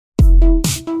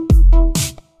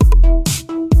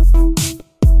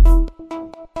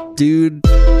dude.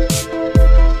 Yeah,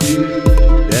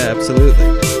 absolutely.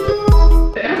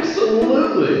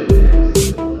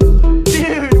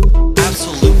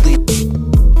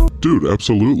 Dude,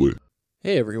 absolutely.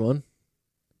 Hey everyone,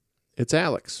 it's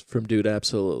Alex from Dude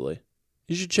Absolutely.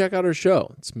 You should check out our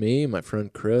show. It's me, my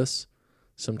friend Chris,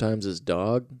 sometimes his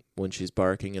dog when she's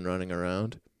barking and running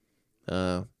around.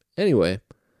 Anyway,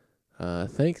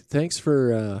 thanks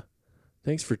for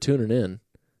tuning in.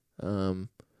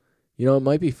 It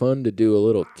might be fun to do a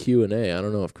little Q&A. I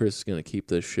don't know if Chris is going to keep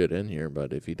this shit in here,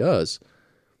 but if he does,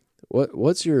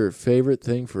 what's your favorite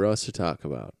thing for us to talk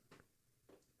about?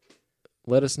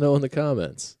 Let us know in the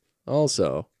comments.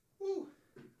 Also,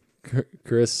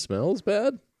 Chris smells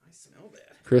bad? I smell bad.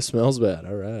 Chris smells bad.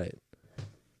 All right.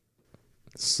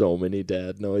 So many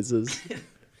dad noises.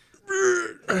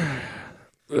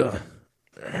 Should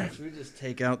we just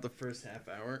take out the first half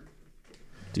hour?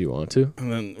 Do you want to?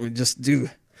 And then we just do.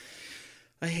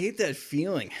 I hate that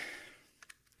feeling.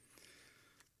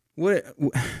 What?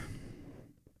 Well,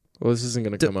 this isn't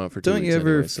going to come out for 2 weeks. Don't you ever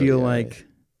anyway, so feel yeah, like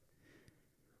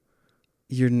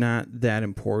you're not that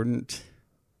important?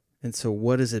 And so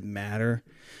what does it matter?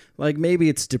 Like maybe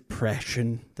it's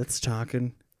depression that's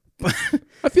talking.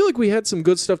 I feel like we had some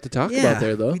good stuff to talk about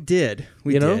there, though. We did.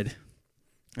 We You know? did.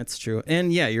 That's true.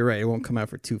 And yeah, you're right. It won't come out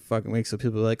for 2 fucking weeks. So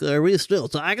people are like, are we still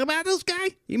talking about this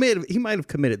guy? He might have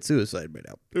committed suicide by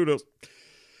now. Who knows?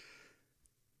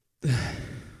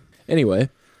 Anyway,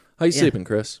 how you sleeping,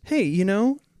 Chris? Hey,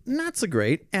 not so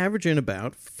great. Averaging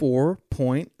about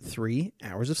 4.3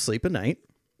 hours of sleep a night.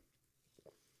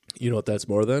 You know what that's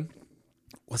more than?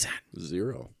 What's that?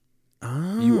 0.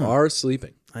 Oh, You are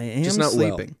sleeping. I am Just not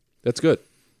sleeping. well. That's good.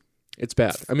 It's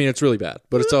bad. I mean, it's really bad.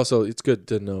 But it's good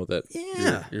to know that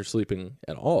you're sleeping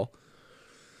at all.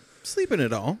 Sleeping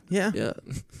at all? Yeah. Yeah.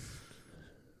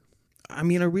 I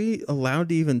mean, are we allowed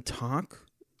to even talk?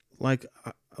 Like,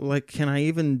 can I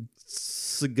even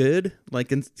good?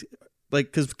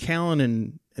 Because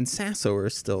Callan and Sasso are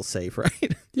still safe,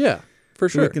 right? Yeah, for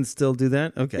sure. We can still do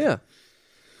that? Okay. Yeah.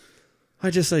 I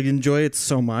enjoy it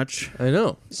so much. I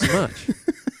know. So much.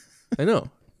 I know.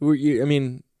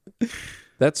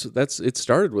 It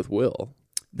started with Will.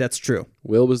 That's true.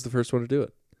 Will was the first one to do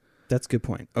it. That's a good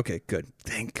point. Okay, good.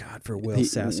 Thank God for Will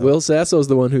Sasso. Will Sasso is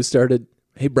the one who started,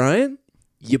 hey, Brian,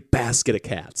 you basket of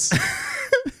cats.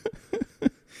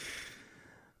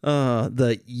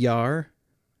 The Yar.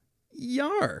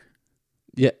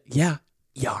 Yeah. Yar.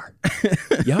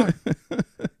 Yar.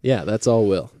 Yeah, that's all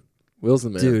Will. Will's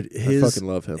the man. Dude, I fucking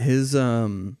love him. His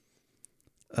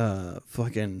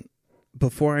fucking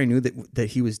before I knew that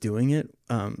he was doing it,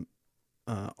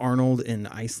 Arnold in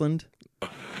Iceland.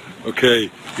 Okay,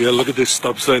 yeah, look at this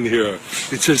stop sign here.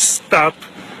 It says stop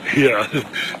here,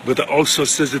 but it also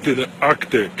says it in the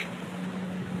Arctic.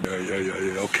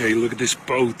 Yeah. Okay, look at this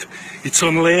boat. It's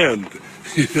on land.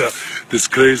 Yeah, that's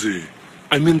crazy.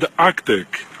 I'm in the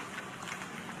Arctic.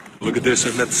 Look at this,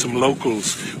 I met some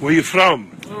locals. Where are you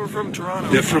from? Oh, we're from Toronto.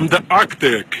 They're from the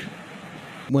Arctic.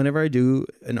 Whenever I do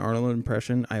an Arnold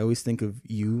impression, I always think of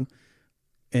you,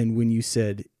 and when you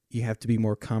said you have to be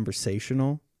more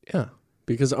conversational. Yeah,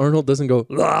 because Arnold doesn't go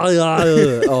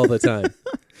all the time.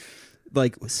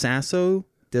 Like Sasso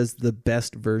does the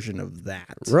best version of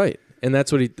that. Right. And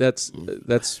that's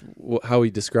how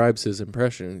he describes his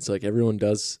impression. It's like everyone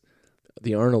does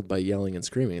the Arnold by yelling and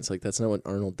screaming. It's like that's not what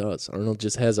Arnold does. Arnold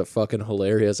just has a fucking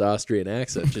hilarious Austrian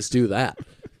accent. Just do that.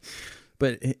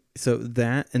 But so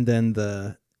that, and then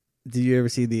did you ever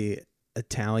see the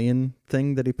Italian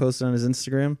thing that he posted on his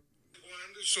Instagram?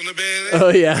 Oh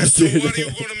yeah, dude. What are you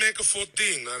gonna make for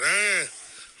dinner, eh?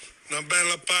 Una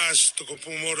bella pasta con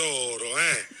pomodoro,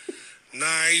 eh?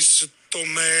 Nice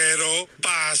tomato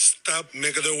pasta,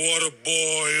 make the water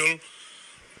boil,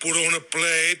 put on a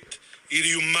plate, eat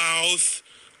your mouth,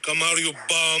 come out your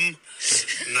bum.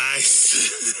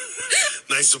 Nice.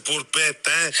 Nice polpetta,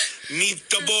 eh?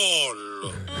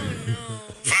 Meatball.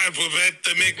 Fai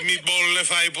polpette, make me bolle,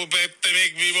 fai polpette,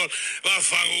 make me bolle.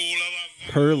 Vaffanculo.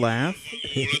 Her laugh?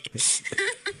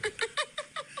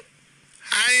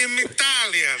 I am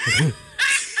Italian.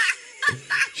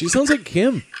 She sounds like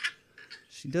Kim.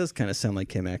 She does kind of sound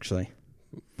like him, actually.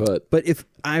 But if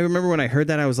I remember when I heard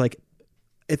that, I was like,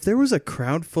 if there was a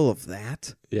crowd full of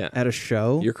that at a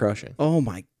show, you're crushing. Oh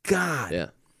my God. Yeah.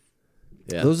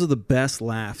 Yeah. Those are the best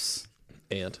laughs.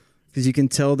 And because you can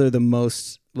tell they're the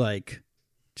most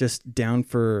just down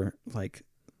for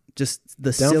just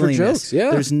the down silliness. for jokes.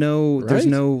 Yeah. There's no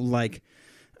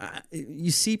you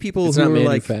see people it's who not are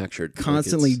manufactured.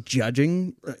 constantly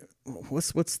judging.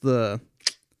 What's the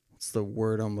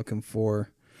word I'm looking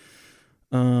for?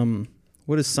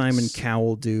 What does Simon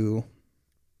Cowell do?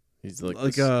 He's like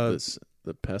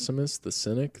the pessimist, the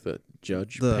cynic, the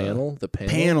judge panel, the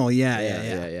panel. Yeah.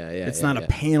 It's not a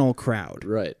panel crowd,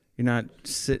 right? You're not.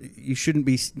 You shouldn't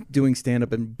be doing stand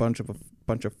up in a bunch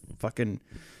of fucking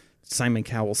Simon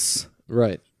Cowells.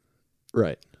 Right.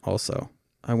 Also,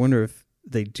 I wonder if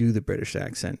they do the British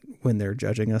accent when they're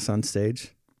judging us on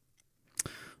stage.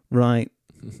 Right.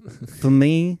 For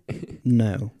me,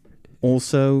 no.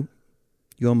 Also,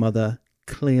 your mother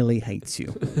clearly hates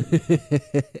you.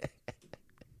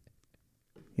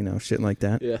 Shit like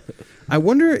that. Yeah. I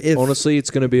wonder if... Honestly,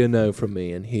 it's going to be a no from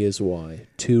me, and here's why.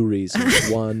 2 reasons.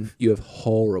 1, you have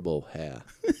horrible hair.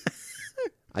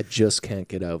 I just can't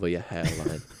get over your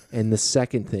hairline. And the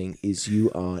second thing is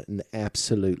you are an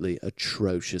absolutely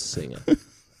atrocious singer.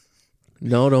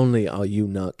 Not only are you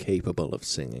not capable of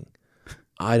singing,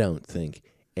 I don't think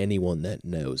anyone that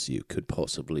knows you could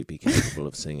possibly be capable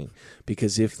of singing.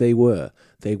 Because if they were,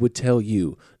 they would tell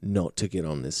you not to get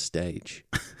on this stage.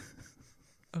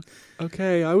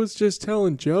 Okay, I was just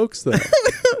telling jokes, though.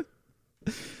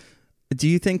 Do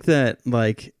you think that,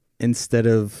 like, instead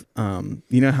of,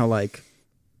 you know how, like,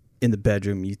 in the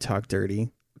bedroom you talk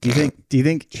dirty? Do you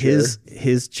think Sure.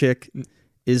 his chick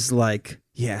is like,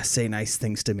 yeah, say nice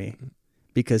things to me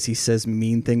because he says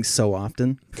mean things so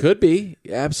often? Could be.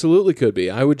 Absolutely could be.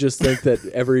 I would just think that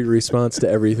every response to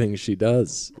everything she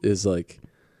does is like,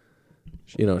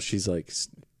 she's like,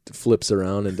 flips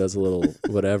around and does a little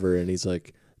whatever, and he's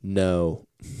like, no.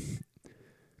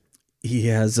 He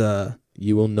has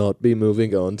You will not be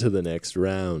moving on to the next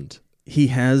round. He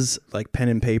has like pen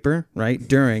and paper, right?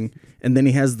 During, and then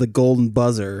he has the golden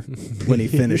buzzer when he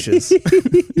finishes.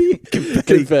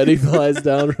 Confetti flies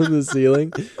down from the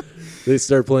ceiling. They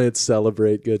start playing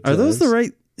Celebrate Good Times. Are those the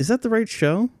right? Is that the right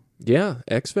show? Yeah,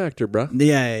 X Factor, bro.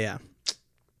 Yeah.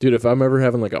 Dude, if I'm ever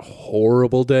having like a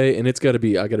horrible day, and I got to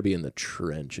be in the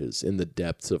trenches, in the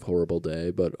depths of horrible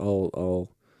day, but I'll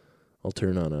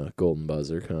turn on a golden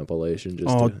buzzer compilation.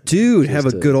 Have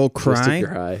a good old cry. Just to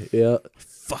cry. Yeah.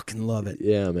 Fucking love it.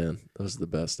 Yeah, man. Those are the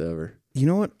best ever. You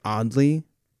know what? Oddly,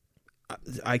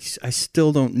 I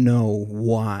still don't know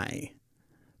why,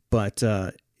 but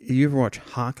you ever watch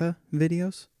Haka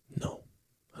videos? No.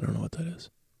 I don't know what that is.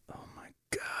 Oh, my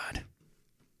God.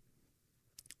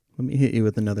 Let me hit you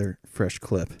with another fresh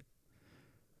clip.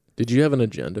 Did you have an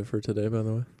agenda for today, by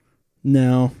the way?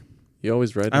 No. You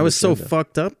always write I was agenda. so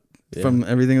fucked up from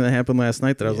everything that happened last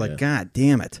night that I was like, God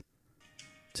damn it.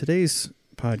 Today's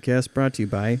podcast brought to you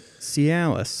by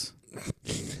Cialis.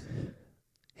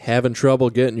 Having trouble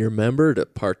getting your member to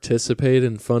participate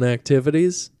in fun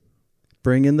activities?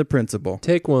 Bring in the principal.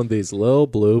 Take one of these little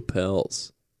blue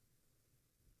pills.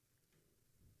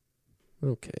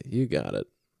 Okay, you got it.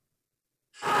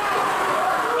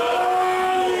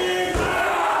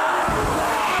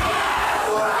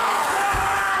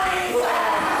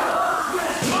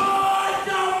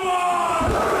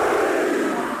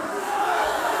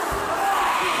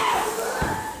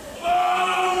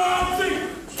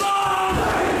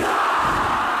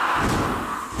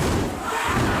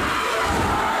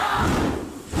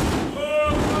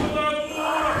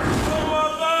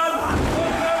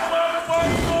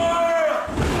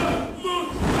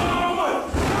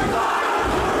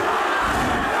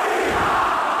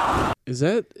 Is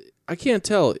that... I can't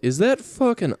tell. Is that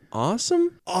fucking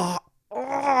awesome?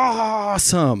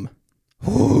 Awesome.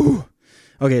 Whew.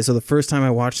 Okay, so the first time I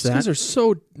watched These guys are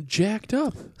so jacked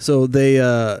up. So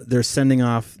they're sending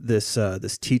off this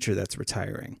teacher that's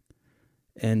retiring.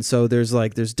 And so there's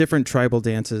different tribal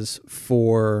dances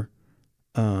for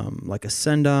like a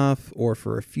send-off or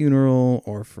for a funeral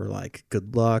or for like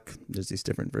good luck. There's these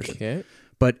different versions. Okay.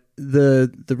 But the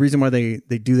reason why they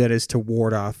do that is to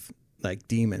ward off like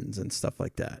demons and stuff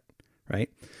like that, right?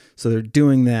 So they're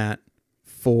doing that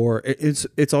for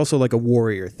it's also like a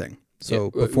warrior thing. So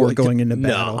before going into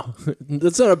battle. No.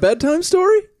 That's not a bedtime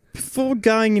story? Before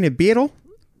going into battle,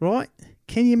 right?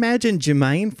 Can you imagine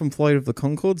Jermaine from Flight of the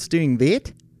Conchords doing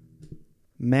that?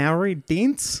 Maori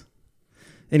dance?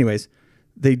 Anyways,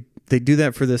 they do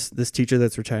that for this teacher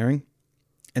that's retiring.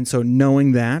 And so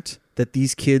knowing that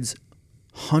these kids,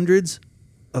 hundreds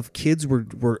of kids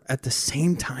were at the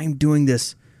same time doing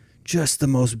this, just the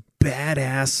most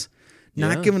badass,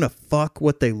 not giving a fuck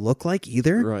what they look like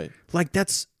either. Right. Like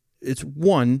it's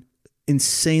one,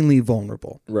 insanely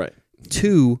vulnerable. Right.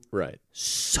 2, right.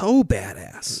 So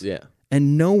badass. Yeah.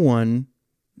 And no one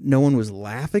was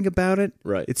laughing about it.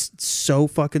 Right. It's so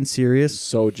fucking serious.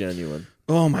 So genuine.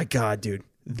 Oh my God, dude.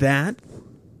 That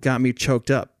got me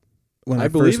choked up when I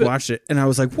believe first watched it. And I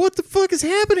was like, what the fuck is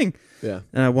happening? Yeah.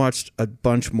 And I watched a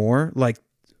bunch more. Like,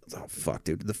 oh fuck,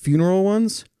 dude. The funeral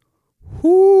ones.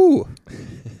 Whoo.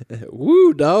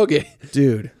 Woo, doggy.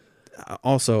 Dude.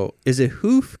 Also, is it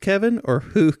hoof Kevin or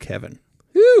who Kevin?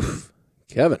 Oof.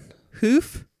 Kevin.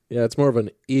 Hoof? Yeah, it's more of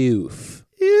an oof.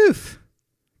 Oof.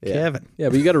 Yeah. Kevin. Yeah,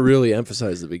 but you got to really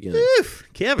emphasize the beginning. Oof.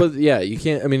 Kevin. But yeah, you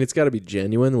can't. I mean, it's got to be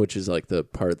genuine, which is like the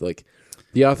part. Like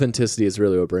the authenticity is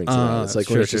really what brings it out. It's like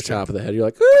when it's just top of the head, you're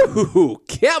like, ooh,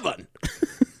 Kevin.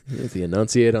 The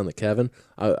enunciate on the Kevin.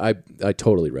 I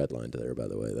totally redlined there. By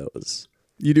the way, that was.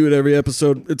 You do it every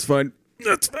episode. It's fine.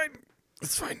 That's fine.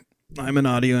 It's fine. I'm an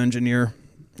audio engineer.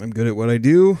 I'm good at what I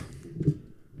do,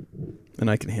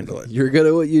 and I can handle it. You're good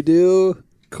at what you do.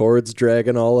 Chords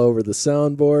dragging all over the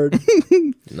soundboard.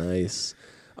 Nice.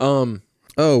 Oh,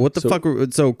 what the fuck?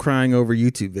 So crying over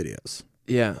YouTube videos.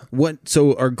 Yeah. What?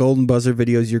 So are golden buzzer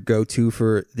videos your go-to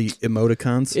for the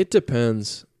emoticons? It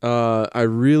depends. I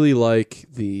really like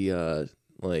the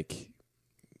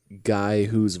guy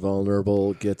who's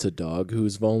vulnerable gets a dog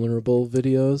who's vulnerable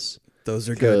videos. Those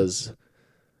are good. Because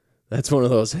that's one of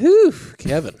those, whew,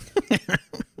 Kevin.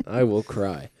 I will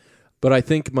cry. But I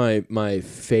think my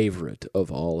favorite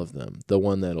of all of them, the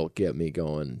one that'll get me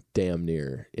going damn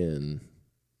near in,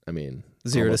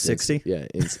 0 to 60?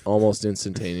 Almost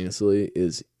instantaneously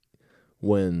is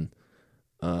when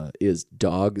is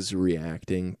dogs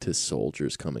reacting to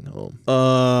soldiers coming home.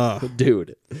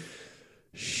 Dude.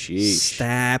 Sheesh.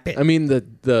 Stop it. I mean,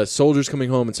 the soldiers coming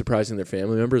home and surprising their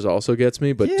family members also gets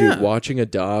me, but dude, watching a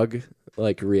dog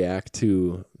like react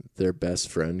to their best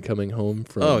friend coming home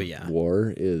from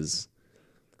war is...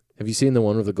 Have you seen the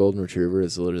one with the golden retriever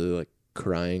is literally like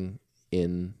crying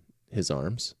in his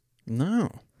arms?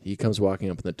 No. He comes walking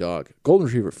up in the dog. Golden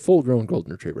retriever, full-grown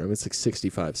golden retriever. I mean, it's like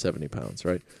 65, 70 pounds,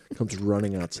 right? Comes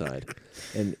running outside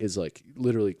and is like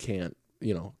literally can't,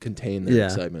 contain their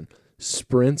excitement.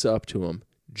 Sprints up to him,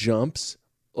 jumps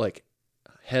like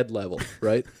head level,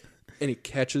 right? And he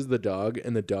catches the dog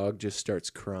and the dog just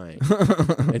starts crying.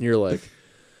 And you're like,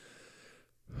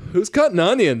 who's cutting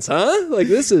onions, huh? Like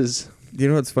this is... You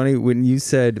know what's funny? When you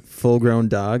said full-grown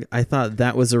dog, I thought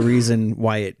that was a reason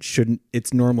why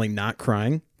it's normally not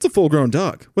crying. It's a full-grown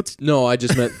dog. No, I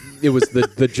just meant it was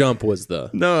the jump was the...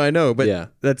 No, I know, but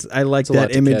I like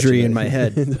that imagery in my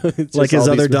head. Like his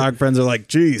other dog friends are like,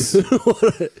 geez.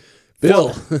 Bill.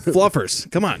 Fluffers.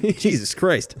 Come on. Jesus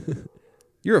Christ.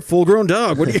 You're a full-grown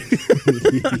dog. What do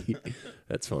you...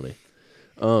 That's funny.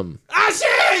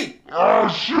 Ashi!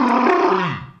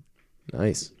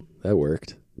 Nice. That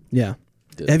worked. Yeah.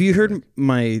 Have you heard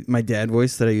my dad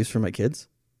voice that I use for my kids?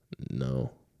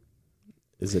 No.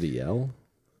 Is it a yell?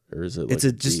 Or is it like it's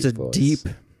a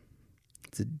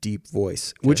deep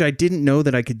voice, okay. Which I didn't know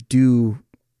that I could do,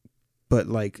 but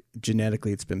like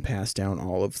genetically it's been passed down.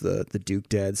 All of the Duke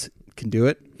dads can do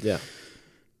it. Yeah.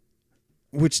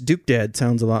 Which Duke dad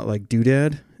sounds a lot like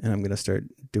Doodad, and I'm going to start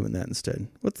doing that instead.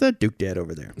 What's that Duke dad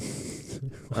over there?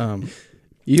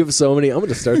 You have so many. I'm going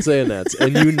to start saying that.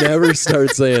 And you never start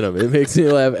saying them. It makes me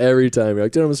laugh every time. You're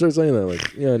like, dude, I'm going to start saying that. I'm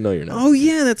like, yeah, no, you're not. Oh,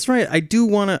 yeah, that's right. I do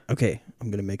want to. Okay, I'm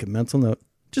going to make a mental note.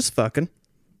 Just fucking.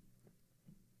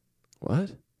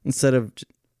 What? Instead of.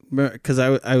 Because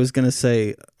I was going to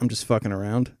say, I'm just fucking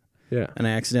around. Yeah. And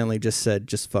I accidentally just said,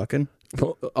 just fucking.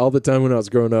 All the time when I was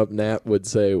growing up, Nat would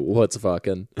say, what's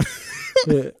fucking?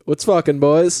 What's fucking,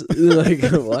 boys? Like,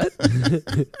 what?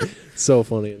 So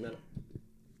funny. And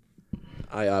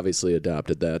I obviously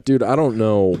adopted that. Dude, I don't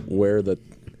know where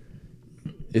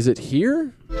is it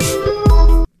here?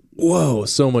 Whoa,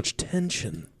 so much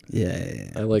tension.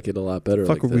 Yeah. I like it a lot better. What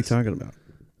the fuck like were we this. talking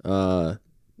about?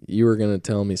 You were going to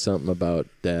tell me something about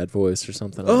dad voice or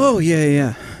something. Oh,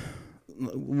 yeah.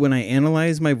 When I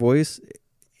analyze my voice,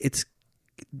 it's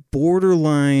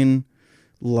borderline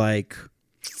like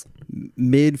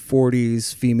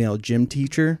mid-40s female gym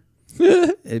teacher.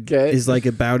 It is like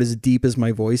about as deep as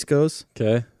my voice goes.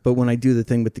 Okay. But when I do the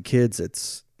thing with the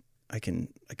kids, I can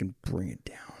bring it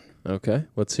down. Okay.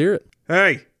 Let's hear it.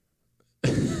 Hey.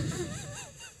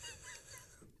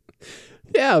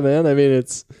 Yeah, man. I mean,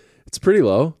 it's pretty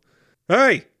low.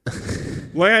 Hey.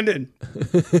 Landon.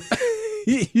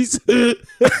 you sound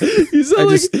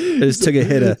I just took a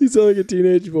hit. You sound like a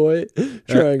teenage boy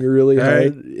trying really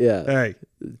hard. Yeah. Hey.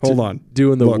 Hold on.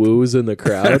 Doing the woos in the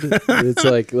crowd. It's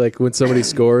like when somebody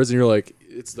scores and you're like,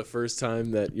 it's the first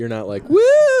time that you're not like,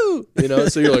 woo!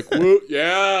 So you're like, woo,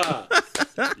 yeah.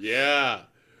 Yeah.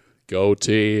 Go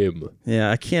team. Yeah,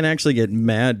 I can't actually get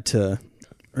mad or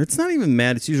it's not even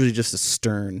mad, it's usually just a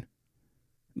stern.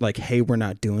 Like, hey, we're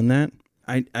not doing that.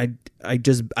 I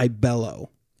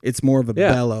bellow. It's more of a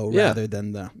bellow rather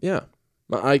than the... Yeah.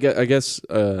 I guess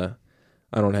I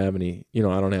don't have any, I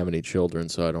don't have any children,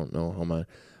 so I don't know how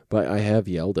but I have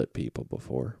yelled at people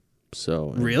before.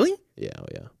 So Really? Yeah, oh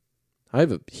yeah. I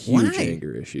have a huge Why?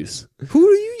 anger issues. Who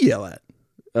do you yell at?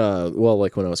 Well,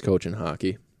 like when I was coaching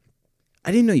hockey.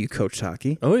 I didn't know you coached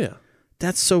hockey. Oh yeah.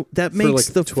 That makes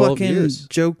like the 12 fucking years.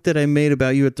 joke that I made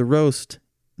about you at the roast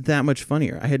that much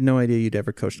funnier. I had no idea you'd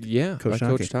ever coached. Yeah, coached I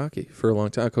hockey. coached hockey for a long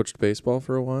time. I coached baseball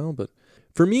for a while, but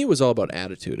for me, it was all about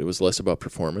attitude. It was less about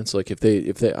performance. Like if they,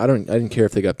 I didn't care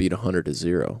if they got beat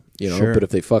 100-0, you know. Sure. But if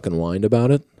they fucking whined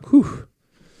about it, whew,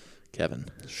 Kevin,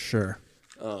 Sure.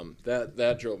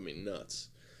 that drove me nuts.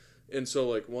 And so,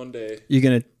 like one day, You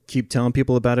gonna keep telling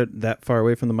people about it that far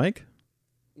away from the mic?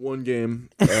 one game,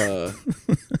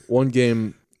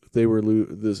 they were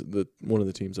one of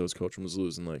the teams I was coaching was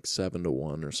losing like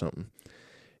 7-1 or something.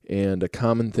 And a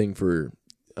common thing for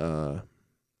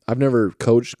I've never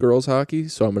coached girls hockey,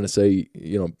 so I'm going to say,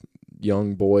 you know,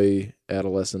 young boy,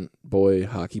 adolescent boy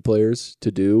hockey players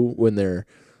to do when they're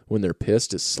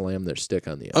pissed is slam their stick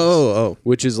on the ice. Oh.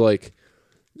 Which is like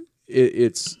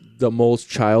it's the most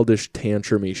childish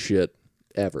tantrumy shit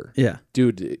ever. Yeah.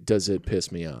 Dude, does it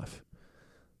piss me off.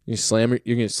 You're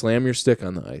gonna slam your stick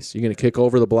on the ice. You're gonna kick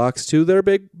over the blocks too there,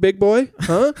 big boy?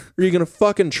 Huh? Or are you gonna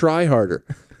fucking try harder?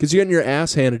 Because you're getting your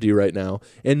ass handed to you right now,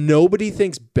 and nobody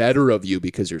thinks better of you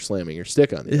because you're slamming your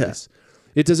stick on the ice.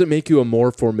 It doesn't make you a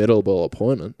more formidable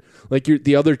opponent. Like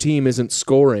the other team isn't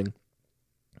scoring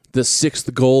the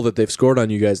 6th goal that they've scored on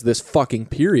you guys this fucking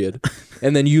period,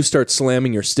 and then you start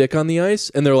slamming your stick on the ice,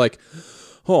 and they're like,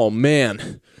 oh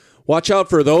man, watch out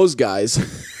for those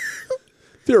guys.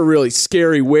 They're really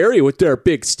scary wary with their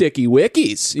big sticky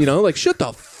wickies. You know, like, shut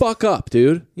the fuck up,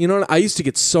 dude. You know, I used to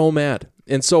get so mad.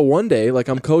 And so one day, like,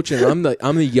 I'm coaching, I'm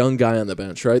the young guy on the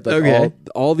bench, right? Like, Okay.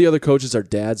 all the other coaches are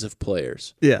dads of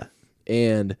players. Yeah.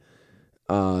 And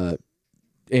they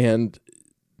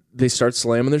start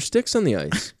slamming their sticks on the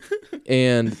ice.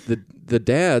 And the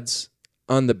dads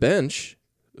on the bench,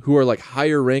 who are like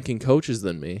higher ranking coaches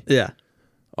than me, Yeah.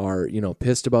 are, you know,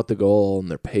 pissed about the goal and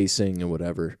they're pacing and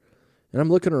whatever. And I'm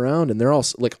looking around and they're all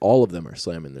like, all of them are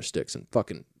slamming their sticks and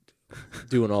fucking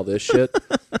doing all this shit.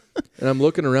 And I'm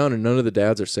looking around and none of the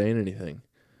dads are saying anything.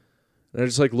 And I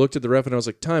just like looked at the ref and I was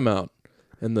like, timeout.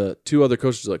 And the 2 other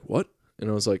coaches were like, what? And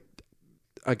I was like,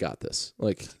 I got this.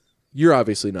 Like, you're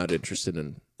obviously not interested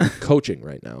in coaching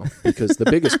right now, because the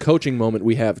biggest coaching moment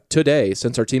we have today,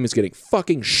 since our team is getting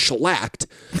fucking shellacked,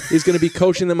 is going to be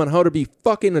coaching them on how to be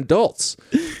fucking adults.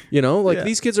 You know, like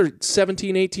these kids are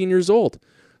 17, 18 years old.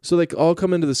 So they all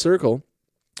come into the circle,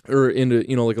 or into,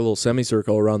 you know, like a little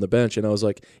semicircle around the bench. And I was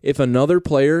like, if another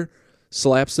player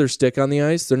slaps their stick on the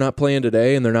ice, they're not playing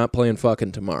today and they're not playing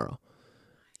fucking tomorrow.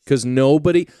 Because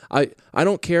nobody, I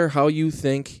don't care how you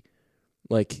think,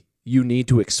 like, you need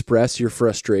to express your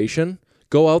frustration.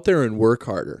 Go out there and work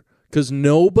harder. Because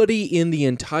nobody in the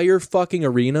entire fucking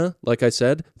arena, like I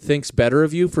said, thinks better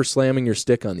of you for slamming your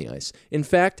stick on the ice. In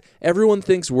fact, everyone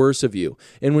thinks worse of you.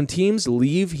 And when teams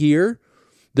leave here,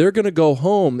 they're going to go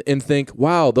home and think,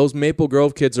 wow, those Maple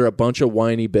Grove kids are a bunch of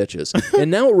whiny bitches.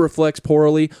 And now it reflects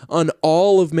poorly on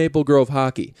all of Maple Grove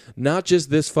hockey, not just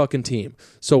this fucking team.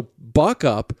 So buck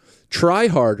up, try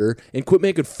harder, and quit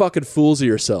making fucking fools of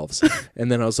yourselves.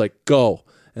 And then I was like, go.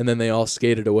 And then they all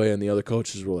skated away, and the other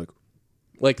coaches were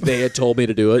like they had told me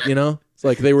to do it, you know? It's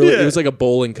like they were. It was like a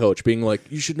bowling coach being like,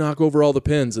 you should knock over all the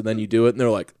pins, and then you do it, and they're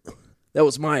like, that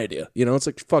was my idea. You know, it's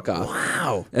like, fuck off.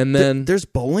 Wow. And then there's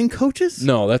bowling coaches?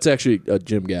 no, that's actually a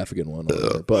Jim Gaffigan one.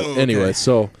 Over there. But anyway,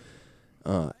 so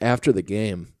after the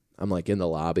game, I'm like in the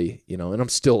lobby, you know, and I'm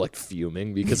still like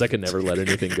fuming because I could never let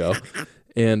anything go.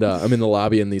 And I'm in the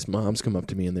lobby, and these moms come up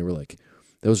to me, and they were like,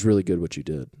 that was really good what you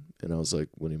did. And I was like,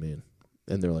 what do you mean?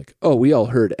 And they're like, oh, we all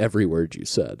heard every word you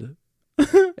said.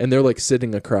 And they're like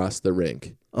sitting across the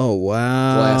rink. Oh,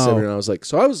 wow. Glass everywhere. And I was like,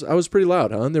 so I was pretty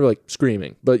loud, huh? And they were like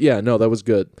screaming. But yeah, no, that was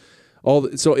good.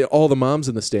 So all the moms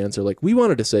in the stands are like, we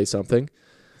wanted to say something.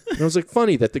 And I was like,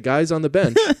 funny that the guys on the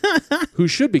bench who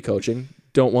should be coaching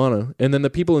don't want to. And then the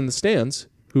people in the stands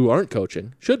who aren't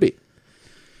coaching should be.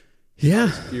 Yeah.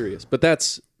 Furious. But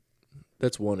that's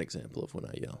one example of when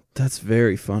I yell. That's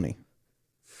very funny.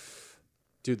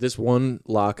 Dude, this one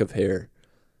lock of hair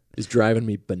is driving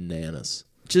me bananas.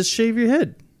 Just shave your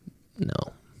head. No,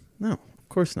 of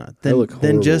course not. I look horrible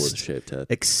then just with a shaved head.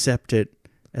 accept it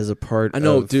as a part I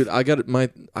know, of... dude. I got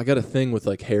a thing with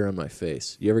like hair on my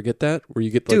face. You ever get that? Where you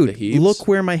get like the heaves? Look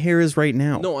where my hair is right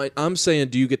now. No, I'm saying,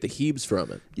 do you get the heaves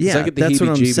from it? 'Cause Yeah, I get the that's what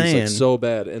I'm heebie-jeebies, saying. like, so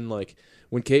bad. And like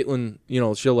when Caitlin, you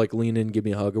know, she'll like lean in, give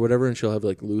me a hug or whatever, and she'll have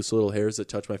like loose little hairs that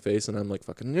touch my face, and I'm like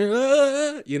fucking,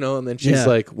 you know, and then she's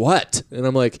like, what? And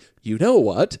I'm like, you know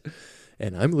what?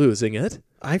 And I'm losing it.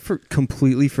 I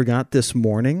completely forgot this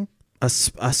morning a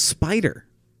spider.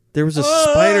 There was a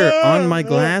spider on my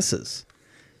glasses.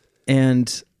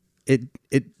 and it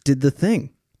did the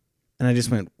thing, and I just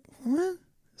went, "What?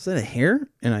 Is that a hair?"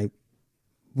 And I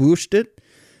whooshed it,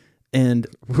 and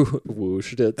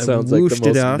whooshed it I sounds like whooshed the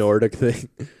it most off. Nordic thing.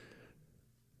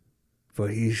 For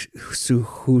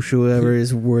whosoever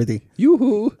is worthy.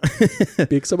 Yoo-hoo.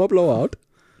 Big summer blowout.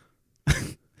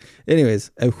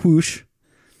 Anyways, I whoosh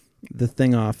the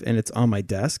thing off, and it's on my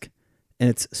desk, and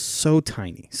it's so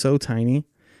tiny.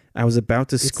 I was about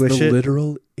to squish it's the it.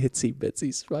 literal itsy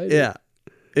bitsy spider. Yeah.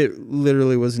 It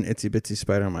literally was an itsy bitsy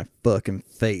spider on my fucking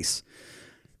face.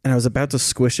 And I was about to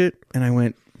squish it, and I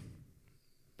went,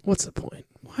 What's the point?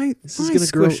 why This why is gonna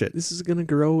squish grow. it? This is gonna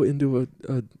grow into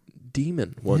a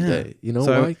demon one Yeah. day. You know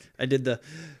So why? I did the...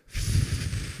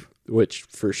 Which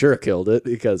for sure killed it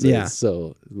because Yeah. it's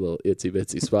so little itsy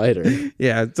bitsy spider.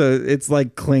 Yeah, so it's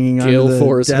like clinging Gale onto the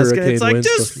force desk, and hurricane it's like, winds.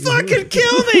 just fucking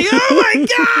kill me! Oh my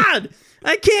god!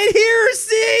 I can't hear or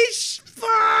see!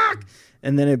 Fuck!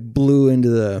 And then it blew into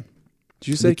the... Did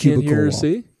you say the can't cubicle hear or wall.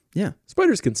 see? Yeah.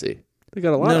 Spiders can see. They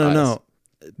got a lot of eyes. No.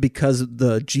 Because of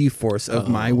the G-force of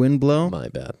my wind blow. My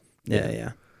bad.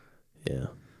 Yeah.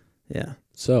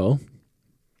 So,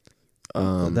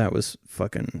 That was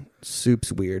fucking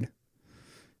soup's weird.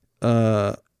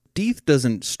 Deeth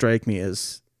doesn't strike me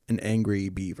as an angry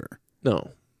beaver.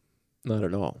 no, not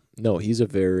at all. No, he's a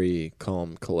very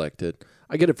calm, collected.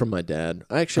 I get it from my dad.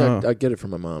 I get it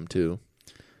from my mom too.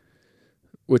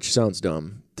 Which sounds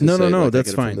dumb. No, like, I that's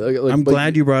get it from fine. the- I'm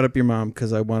glad you brought up your mom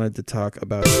because I wanted to talk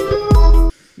about...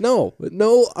 No,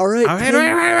 all right. All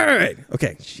right.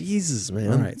 Okay. Jesus,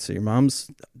 man. All right, so your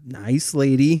mom's a nice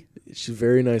lady. She's a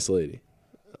very nice lady.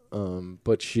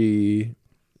 But she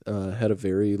had a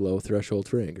very low threshold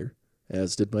for anger,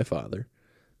 as did my father.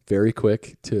 Very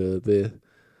quick to the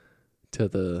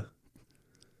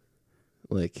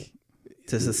like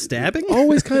Just a stabbing?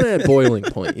 always kind of at boiling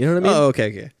point. You know what I mean? Oh,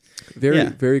 okay.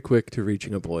 Very quick to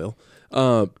reaching a boil.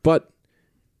 But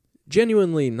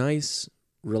genuinely nice,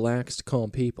 relaxed, calm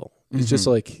people. It's just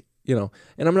like, you know,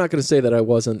 and I'm not going to say that I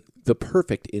wasn't the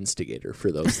perfect instigator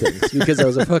for those things because I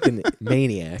was a fucking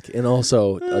maniac and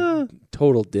also a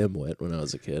total dimwit when I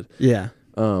was a kid. Yeah.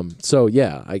 So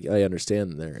yeah, I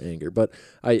understand their anger, but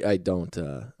I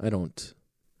don't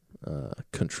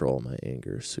control my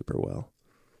anger super well.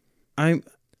 I'm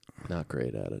not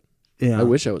great at it. Yeah. I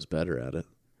wish I was better at it.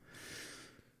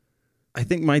 I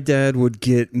think my dad would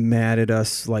get mad at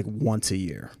us like once a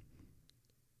year.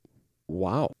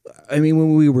 Wow. I mean,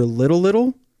 when we were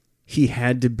little, he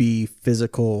had to be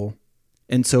physical.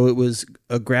 And so it was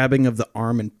a grabbing of the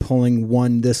arm and pulling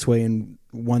one this way and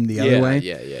one the other way.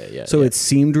 Yeah. So it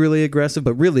seemed really aggressive,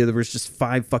 but really there was just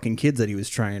 5 fucking kids that he was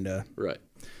trying to. Right.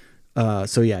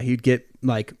 So yeah, he'd get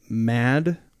like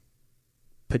mad,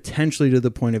 potentially to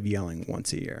the point of yelling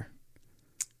once a year.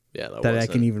 Yeah, that I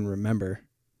can even remember.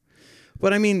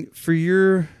 But I mean, for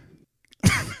your...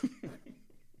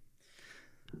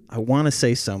 I want to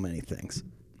say so many things.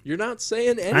 You're not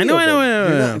saying any I know.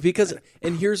 You're not, because,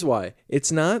 and here's why.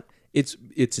 It's not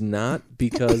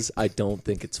because I don't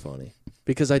think it's funny.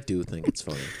 Because I do think it's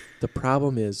funny. The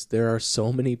problem is there are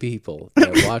so many people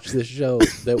that watch this show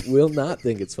that will not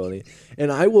think it's funny.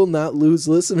 And I will not lose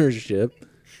listenership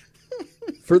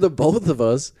for the both of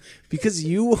us because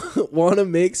you want to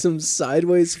make some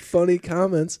sideways funny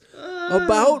comments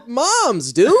about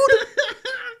moms, dude.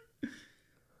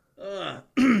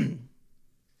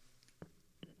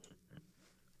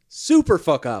 Super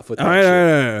fuck off with that All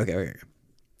right, shit.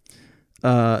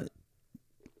 okay.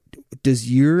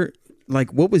 Does your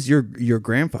what was your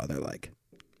grandfather like?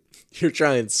 You're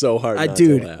trying so hard not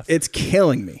Dude, to laugh. it's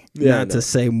killing me not to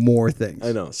say more things.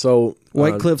 I know. So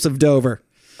White Cliffs of Dover.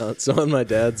 So on my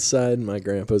dad's side, my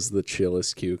grandpa's the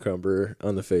chillest cucumber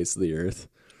on the face of the earth.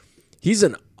 He's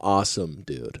an awesome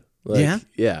dude.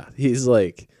 Yeah. He's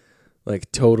like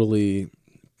totally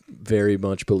very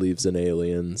much believes in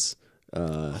aliens.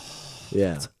 Yeah.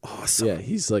 That's awesome. Yeah,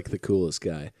 he's like the coolest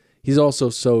guy. He's also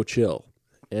so chill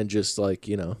and just like,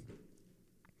 you know,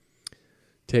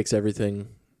 takes everything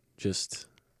just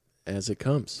as it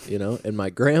comes, you know? And my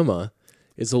grandma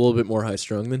is a little bit more high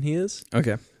strung than he is.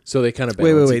 Okay. So they kind of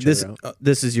balance Wait. each other out.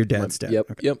 This is your dad's dad.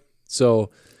 Yep, Okay. yep.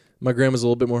 So my grandma's a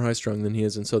little bit more high strung than he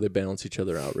is, and so they balance each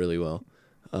other out really well.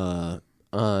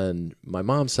 On my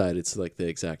mom's side, it's like the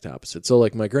exact opposite. So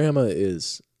like my grandma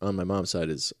is on my mom's side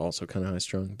is also kind of high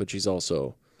strung, but she's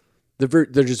also they're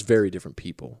just very different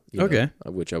people. You Okay.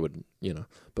 know, which I would, you know,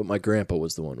 but my grandpa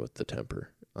was the one with the temper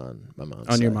on my mom's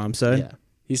side. On your mom's side? Yeah,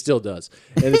 he still does,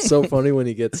 and it's so funny when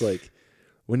he gets like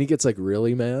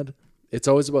really mad. It's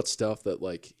always about stuff that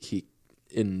like he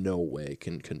in no way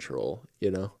can control,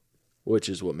 you know, which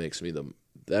is what makes me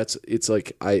it's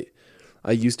like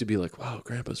I used to be like, wow,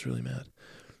 Grandpa's really mad.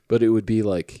 But it would be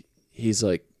like, he's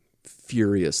like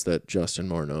furious that Justin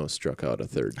Morneau struck out a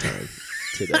third time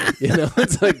today.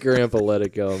 It's like, Grandpa, let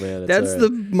it go, man. It's That's all the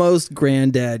right. most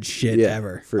granddad shit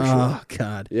ever. For sure. Oh,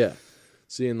 God. Yeah.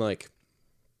 Seeing like,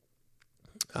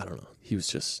 I don't know. He was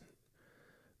just,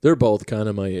 they're both kind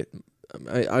of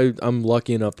I'm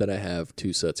lucky enough that I have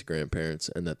two sets of grandparents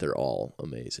and that they're all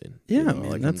amazing. Yeah,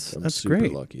 man, that's super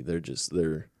great. lucky. They're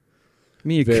I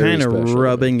mean, you're very kind of special,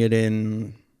 rubbing it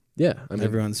in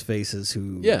everyone's faces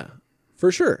who... Yeah,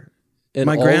 for sure. And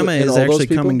my grandma is actually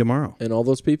coming tomorrow. And all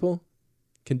those people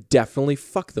can definitely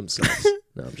fuck themselves.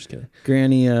 No, I'm just kidding.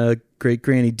 Great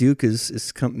Granny Duke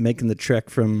is making the trek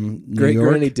from New Great York.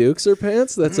 Granny Dukes her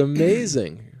pants? That's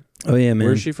amazing. Oh, yeah, man.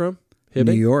 Where's she from? Hibbing?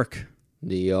 New York.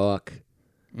 New York.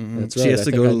 Mm-hmm. That's right. She has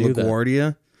to go to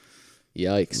LaGuardia.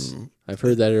 Yikes! I've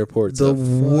heard that airport's the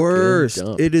worst.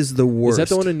 Dump. It is the worst. Is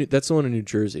that the one? That's the one in New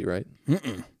Jersey, right?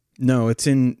 No, it's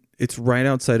right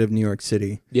outside of New York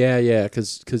City. Yeah,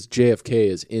 because JFK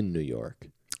is in New York,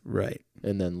 right?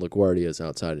 And then LaGuardia is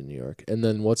outside of New York. And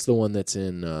then what's the one that's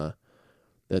in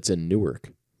Newark?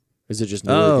 Is it just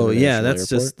Newark? Oh, yeah,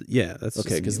 that's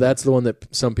okay. Because that's the one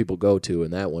that some people go to,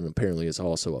 and that one apparently is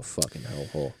also a fucking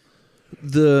hellhole.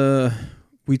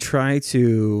 We try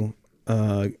to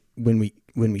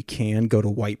when we can go to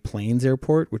White Plains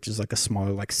Airport, which is like a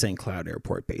smaller, like St. Cloud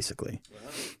Airport, basically. Wow,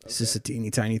 okay. It's just a teeny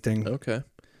tiny thing. Okay.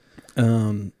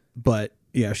 But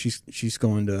yeah, she's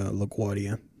going to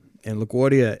LaGuardia, and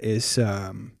LaGuardia is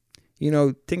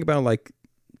think about like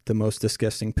the most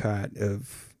disgusting part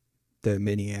of the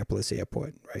Minneapolis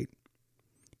airport, right?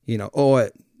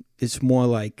 It's more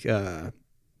like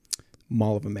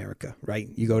Mall of America, right?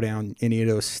 You go down any of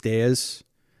those stairs,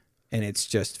 and it's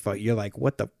just you're like,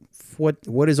 what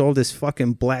is all this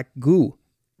fucking black goo?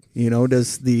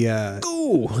 Does the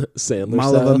goo Sandler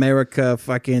Mall style? of America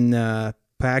fucking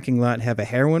parking lot have a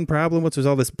heroin problem? What's with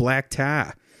all this black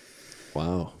tar?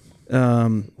 Wow.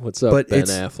 What's up, Ben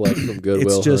Affleck from Good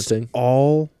Will Hunting?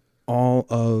 All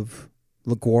of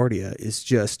LaGuardia is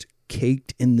just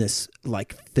caked in this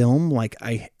like film. Like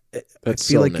I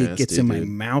feel like it gets in my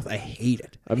mouth. I hate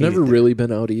it. I've never really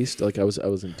been out east. Like I was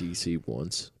in DC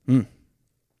once. And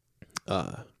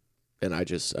I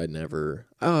never.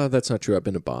 That's not true. I've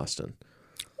been to Boston.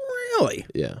 Really?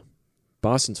 Yeah.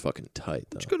 Boston's fucking tight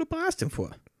though. What'd you go to Boston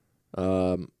for?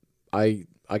 I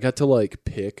got to like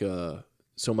pick.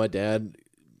 So my dad,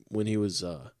 when he was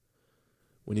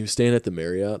staying at the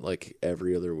Marriott like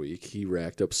every other week, he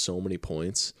racked up so many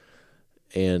points,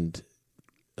 and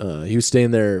he was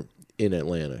staying there in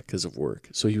Atlanta because of work.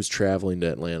 So he was traveling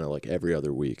to Atlanta like every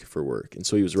other week for work, and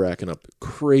so he was racking up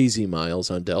crazy miles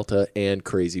on Delta and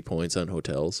crazy points on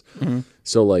hotels. Mm-hmm.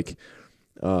 So like,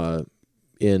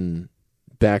 in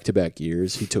back-to-back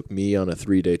years, he took me on a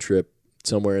 3-day trip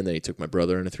somewhere, and then he took my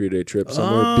brother on a 3-day trip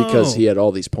somewhere because he had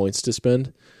all these points to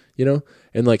spend,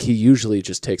 and like he usually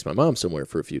just takes my mom somewhere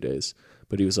for a few days,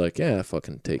 but he was like, yeah,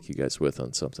 fucking take you guys with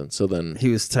on something. So then he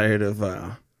was tired of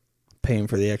paying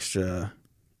for the extra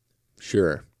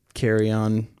carry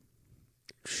on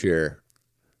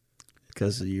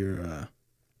because of your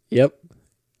yep,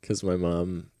 because my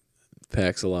mom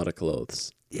packs a lot of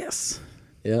clothes. Yes.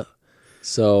 Yeah.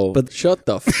 So but shut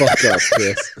the fuck up,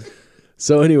 Chris.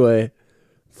 So anyway,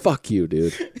 fuck you,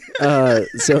 dude.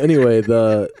 So anyway,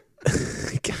 God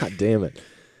damn it.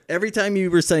 Every time you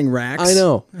were saying racks. I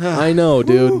know,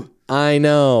 dude. I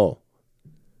know.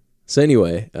 So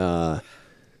anyway, I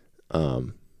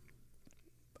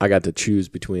got to choose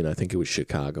between, I think it was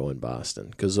Chicago and Boston,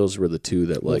 because those were the two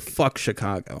that like. Well, fuck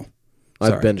Chicago.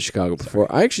 I've been to Chicago before.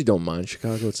 I actually don't mind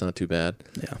Chicago. It's not too bad.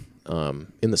 Yeah.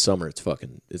 In the summer,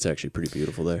 it's actually pretty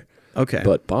beautiful there. Okay.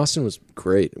 But Boston was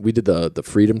great. We did the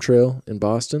Freedom Trail in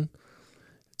Boston.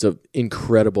 It's an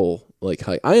incredible like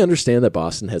hike. I understand that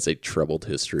Boston has a troubled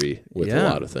history with a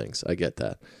lot of things. I get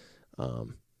that.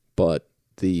 But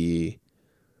the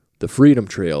Freedom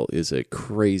Trail is a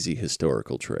crazy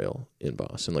historical trail in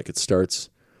Boston. Like it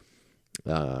starts,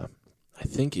 I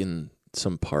think in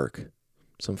some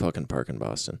fucking park in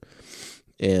Boston.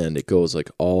 And it goes like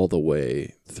all the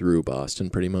way through Boston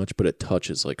pretty much, but it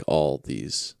touches like all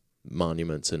these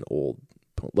monuments and old,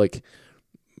 like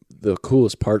the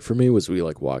coolest part for me was we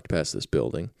like walked past this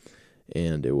building,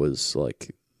 and it was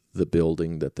like the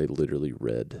building that they literally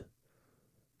read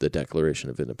the Declaration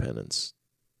of Independence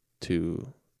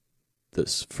to the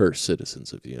first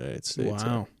citizens of the United States.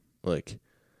 Wow. Like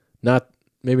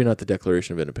maybe not the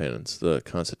Declaration of Independence, the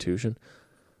Constitution.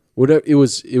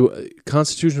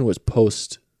 Constitution was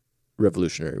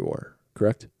post-Revolutionary War,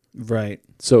 correct? Right.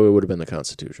 So it would have been the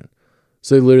Constitution.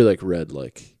 So they literally like read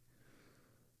like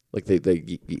Like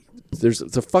there's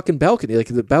a fucking balcony. Like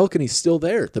the balcony's still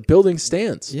there. The building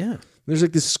stands. Yeah. There's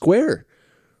like this square.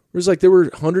 There's like there were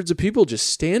hundreds of people just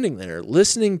standing there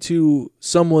listening to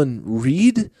someone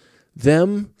read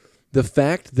them the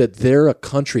fact that they're a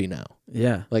country now.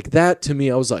 Yeah. Like that to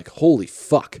me, I was like, holy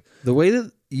fuck. The way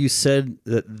that you said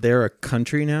that they're a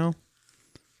country now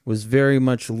was very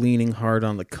much leaning hard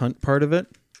on the cunt part of it.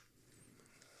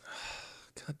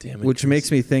 God damn it. Which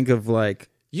makes me think of like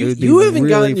you haven't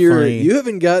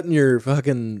gotten your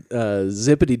fucking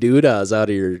zippity doodahs out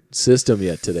of your system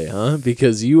yet today, huh?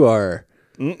 Because you are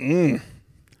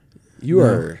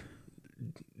are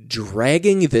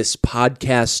dragging this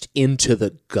podcast into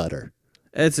the gutter.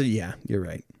 Yeah, you're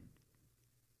right.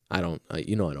 I don't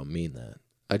mean that.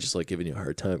 I just like giving you a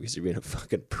hard time because you're being a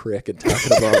fucking prick and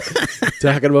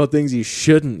talking about things you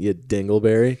shouldn't, you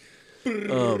dingleberry.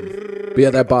 But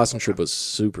yeah, that Boston trip was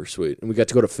super sweet, and we got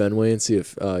to go to Fenway and see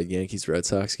a Yankees Red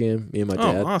Sox game. Me and my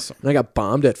dad. Oh, awesome! And I got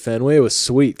bombed at Fenway. It was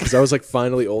sweet because I was like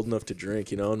finally old enough to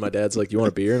drink, And my dad's like, "You want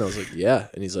a beer?" And I was like, "Yeah."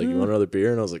 And he's like, "You want another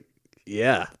beer?" And I was like,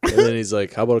 "Yeah." And then he's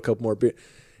like, "How about a couple more beer?"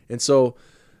 And so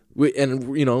I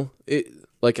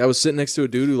was sitting next to a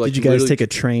dude who like. Did you guys take a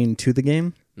train to the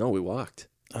game? No, we walked.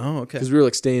 Oh, okay. Because we were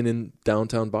like staying in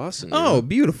downtown Boston. Oh,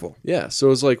 beautiful. Yeah, so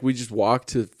it was like we just walked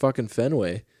to fucking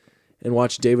Fenway and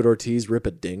watched David Ortiz rip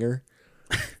a dinger.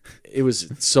 It was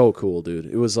so cool, dude.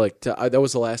 It was like that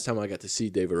was the last time I got to see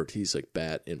David Ortiz like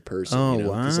bat in person. Oh,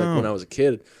 wow! Because like when I was a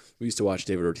kid, we used to watch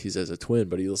David Ortiz as a Twin,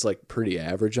 but he was like pretty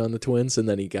average on the Twins, and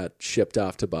then he got shipped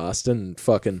off to Boston and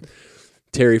fucking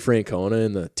Terry Francona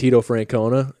and the Tito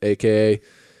Francona, aka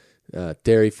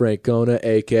Terry Francona,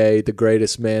 a.k.a. the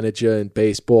greatest manager in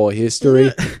baseball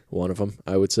history. One of them,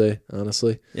 I would say,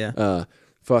 honestly. Yeah.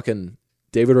 Fucking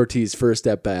David Ortiz first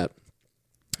at bat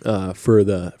for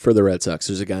the Red Sox.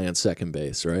 There's a guy on second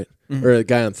base, right? Mm-hmm. Or a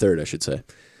guy on third, I should say.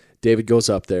 David goes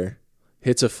up there,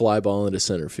 hits a fly ball into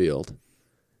center field.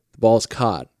 The ball's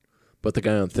caught, but the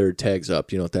guy on third tags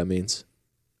up. You know what that means?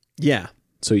 Yeah.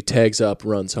 So he tags up,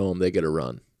 runs home, they get a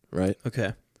run, right?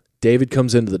 Okay. David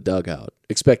comes into the dugout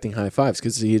expecting high fives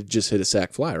because he had just hit a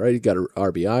sac fly, right? He got an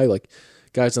RBI. Like,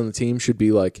 guys on the team should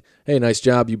be like, hey, nice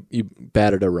job. You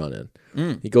batted a run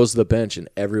in. He goes to the bench, and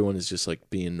everyone is just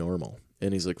like being normal.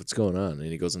 And he's like, what's going on? And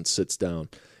he goes and sits down.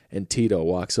 And Tito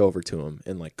walks over to him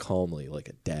and like calmly, like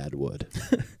a dad would,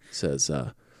 says,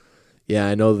 yeah,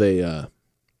 I know they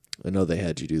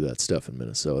had you do that stuff in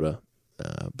Minnesota,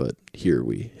 but here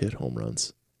we hit home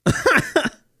runs.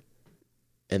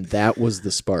 And that was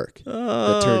the spark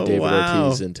that turned David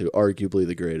Ortiz into arguably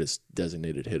the greatest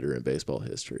designated hitter in baseball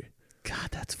history. God,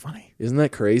 that's funny. Isn't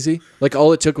that crazy? Like,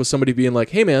 all it took was somebody being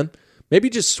like, hey, man, maybe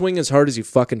just swing as hard as you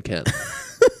fucking can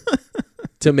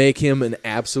to make him an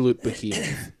absolute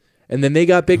behemoth. And then they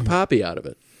got Big Papi out of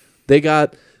it. They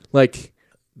got, like,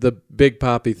 the Big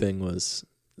Papi thing was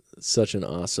such an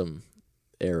awesome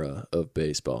era of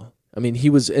baseball. I mean, he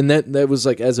was, and that was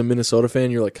like, as a Minnesota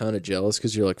fan, you're like kind of jealous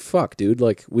because you're like, fuck, dude,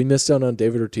 like we missed out on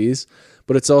David Ortiz,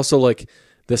 but it's also like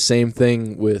the same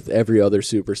thing with every other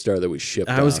superstar that we shipped.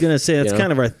 I was gonna say that's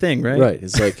kind of our thing, right? Right.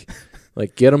 It's like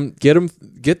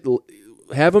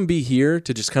have them be here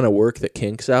to just kind of work the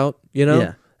kinks out,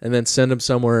 Yeah. and then send them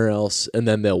somewhere else, and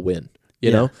then they'll win,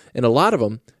 you know. And a lot of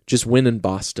them just win in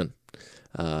Boston.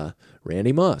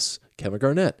 Randy Moss, Kevin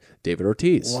Garnett, David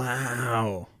Ortiz.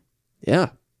 Wow.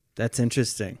 Yeah. That's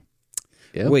interesting.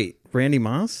 Yeah. Wait, Randy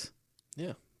Moss?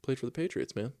 Yeah, played for the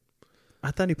Patriots, man.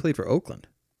 I thought he played for Oakland.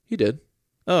 He did.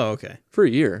 Oh, okay. For a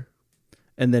year.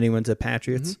 And then he went to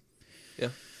Patriots? Mm-hmm. Yeah.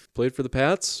 Played for the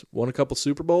Pats, won a couple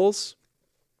Super Bowls.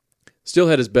 Still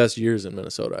had his best years in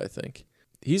Minnesota, I think.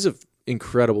 He's an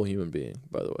incredible human being,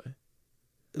 by the way.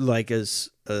 Like as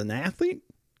an athlete?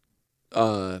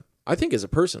 I think as a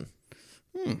person.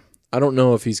 I don't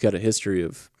know if he's got a history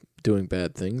of doing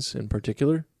bad things in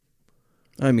particular.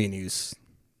 I mean, his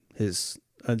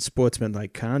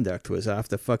unsportsmanlike conduct was off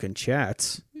the fucking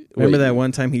chats. Remember that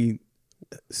one time he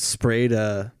sprayed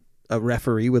a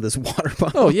referee with his water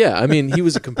bottle? Oh, yeah. I mean, he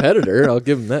was a competitor. I'll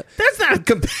give him that. That's not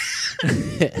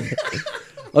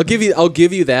I'll give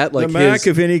you that. Like the mark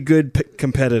of any good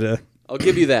competitor. I'll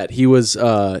give you that. He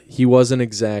wasn't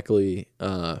exactly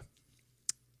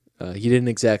he didn't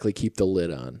exactly keep the lid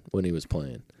on when he was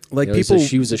playing. Like, people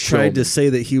tried showman. To say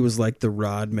that he was like the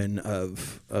Rodman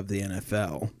of the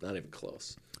NFL. Not even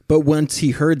close. But once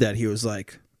he heard that, he was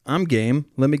like, I'm game.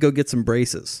 Let me go get some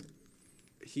braces.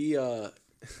 He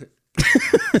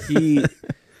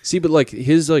see, but like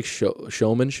his like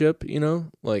showmanship,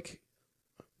 like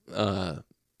I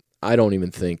don't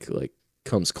even think like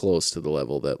comes close to the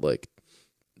level that like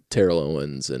Terrell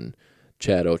Owens and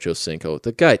Chad Ochocinco.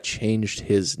 The guy changed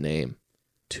his name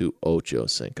to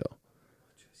Ochocinco.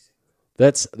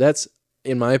 That's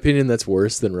in my opinion, that's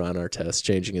worse than Ron Artest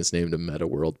changing his name to Meta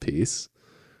World Peace.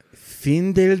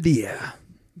 Fin del dia.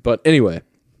 But anyway,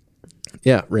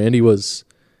 yeah, Randy was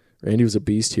a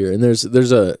beast here. And there's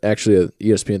actually a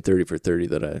ESPN 30 for 30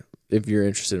 that if you're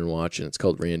interested in watching, it's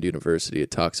called Rand University.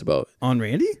 It talks about On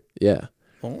Randy? Yeah.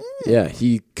 Oh. Yeah,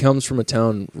 he comes from a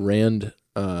town, Rand,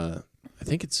 I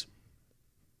think it's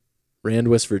Rand,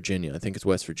 West Virginia. I think it's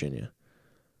West Virginia.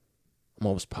 I'm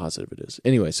almost positive it is.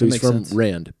 Anyway, so he's from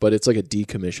Rand, but it's like a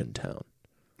decommissioned town.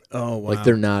 Oh, wow. Like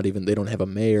they don't have a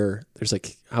mayor. There's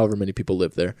like however many people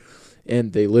live there.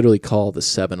 And they literally call the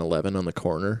 7-Eleven on the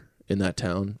corner in that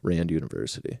town Rand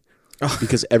University. Oh.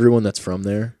 Because everyone that's from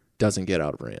there doesn't get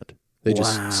out of Rand. They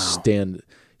just stand.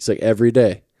 It's like every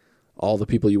day, all the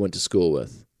people you went to school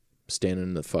with standing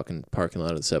in the fucking parking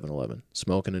lot of the 7-Eleven,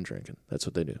 smoking and drinking. That's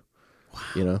what they do. Wow.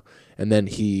 You know? And then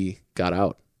he got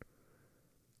out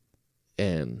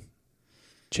and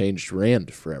changed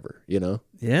Rand forever, you know?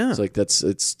 Yeah. It's like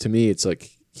to me, it's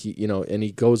like he, you know, and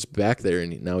he goes back there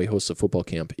and now he hosts a football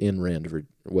camp in Rand,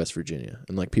 West Virginia.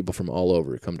 And like people from all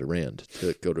over come to Rand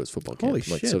to go to his football camp. Holy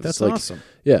like, shit, so that's like, awesome.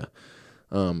 Yeah.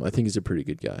 I think he's a pretty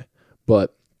good guy.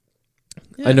 But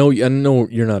yeah. I know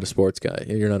you're not a sports guy.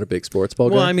 You're not a big sports ball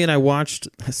guy. Well, I mean, I watched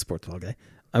sports ball guy.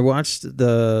 I watched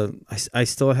I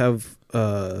still have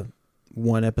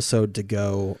one episode to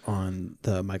go on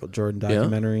the Michael Jordan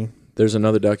documentary. Yeah. There's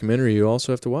another documentary you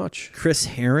also have to watch. Chris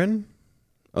Herron.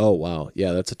 Oh, wow.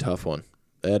 Yeah, that's a tough one.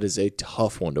 That is a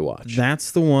tough one to watch.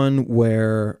 That's the one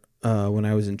where when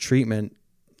I was in treatment,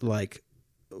 like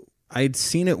I'd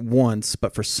seen it once,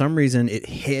 but for some reason it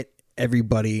hit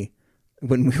everybody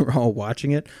when we were all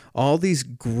watching it. All these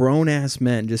grown-ass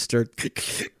men just start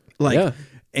like, yeah.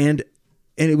 And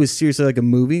it was seriously like a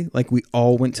movie. Like we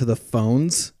all went to the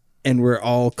phones and we're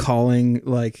all calling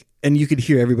like, and you could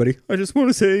hear everybody, I just want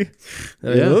to say, I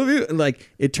love you. Like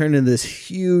it turned into this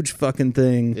huge fucking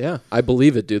thing. Yeah, I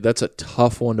believe it, dude. That's a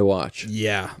tough one to watch.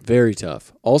 Yeah. Very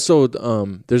tough. Also,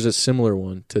 there's a similar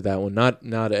one to that one.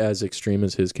 Not as extreme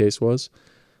as his case was.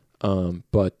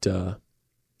 But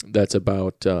that's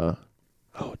about, oh,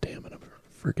 damn it. I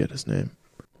forget his name.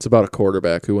 It's about a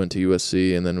quarterback who went to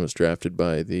USC and then was drafted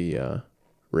by the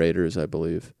Raiders, I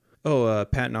believe. Oh,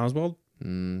 Patton Oswalt?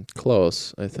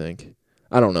 Close, I think.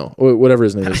 I don't know. Whatever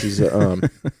his name is. He's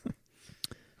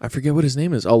I forget what his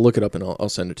name is. I'll look it up and I'll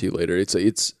send it to you later.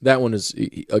 It's that one is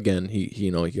again,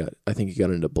 I think he got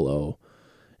into blow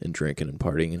and drinking and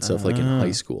partying and stuff like in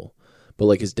high school. But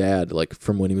like his dad, like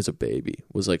from when he was a baby,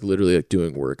 was like literally like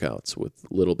doing workouts with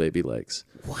little baby legs.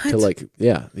 What? To like,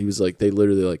 yeah, he was like, they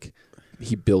literally like,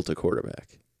 he built a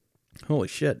quarterback. Holy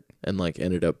shit. And like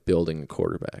ended up building a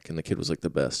quarterback. And the kid was like the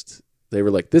best. They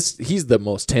were like, he's the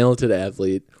most talented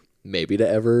athlete maybe to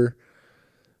ever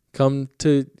come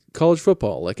to college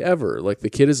football, like ever. Like the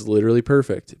kid is literally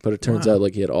perfect. But it turns out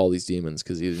like he had all these demons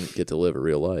because he didn't get to live a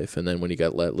real life. And then when he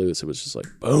got let loose, it was just like,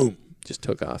 boom. Just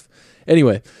took off.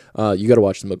 Anyway, you got to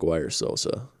watch the McGuire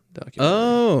Sosa documentary.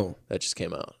 Oh. That just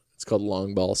came out. It's called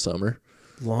Long Ball Summer.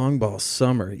 Long Ball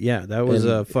Summer. Yeah, that was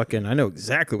I know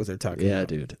exactly what they're talking about. Yeah,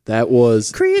 dude. That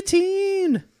was...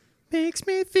 Creatine makes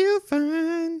me feel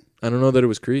fine. I don't know that it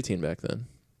was creatine back then.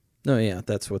 No, yeah,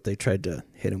 that's what they tried to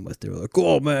hit him with. They were like,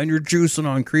 oh, man, you're juicing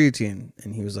on creatine.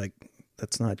 And he was like,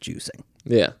 that's not juicing.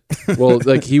 Yeah. Well,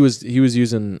 like he was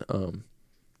using...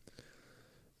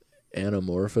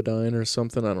 Anamorphidine or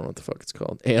something. I don't know what the fuck it's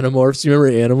called. Animorphs. You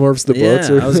remember Animorphs, the books?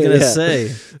 Yeah, I was gonna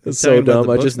say. It's so dumb.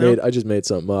 I just made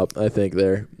something up, I think,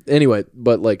 there. Anyway,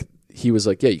 but like he was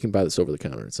like, yeah, you can buy this over the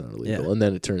counter. It's not illegal. Yeah. And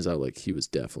then it turns out like he was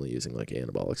definitely using like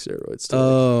anabolic steroids.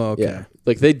 Oh, okay. Yeah.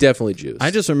 Like they definitely juice. I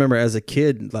just remember as a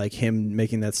kid, like him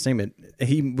making that statement.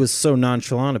 He was so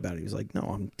nonchalant about it. He was like,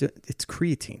 no, it's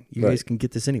creatine. You guys can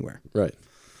get this anywhere. Right.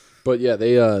 But yeah,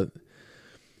 they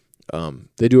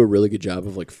do a really good job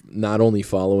of like not only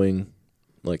following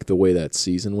like the way that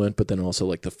season went, but then also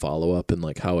like the follow up and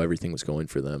like how everything was going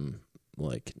for them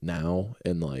like now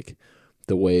and like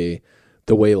the way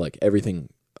like everything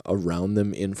around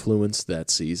them influenced that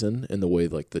season and the way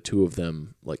like the two of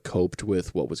them like coped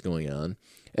with what was going on.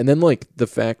 And then like the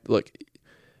fact like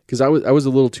because I was a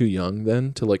little too young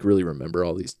then to like really remember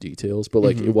all these details, but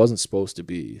like it wasn't supposed to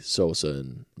be Sosa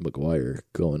and McGuire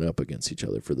going up against each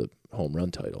other for the home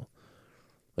run title.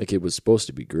 Like, it was supposed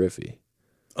to be Griffey.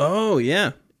 Oh,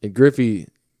 yeah. And Griffey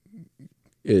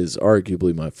is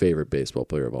arguably my favorite baseball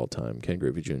player of all time. Ken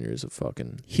Griffey Jr. is a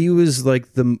fucking... He was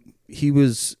the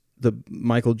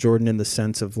Michael Jordan in the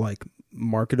sense of, like,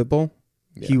 marketable.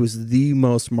 Yeah. He was the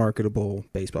most marketable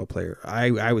baseball player,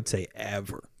 I would say,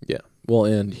 ever. Yeah. Well,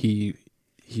 and he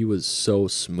was so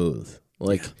smooth.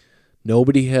 Like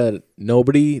nobody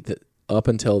that up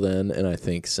until then, and I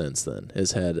think since then,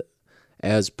 has had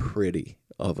as pretty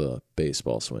of a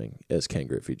baseball swing as Ken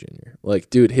Griffey Jr. Like,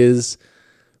 dude,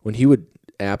 when he would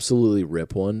absolutely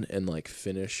rip one and like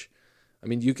finish. I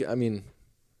mean,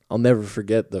 I'll never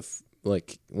forget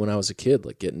like when I was a kid,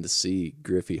 like getting to see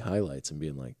Griffey highlights and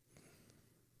being like,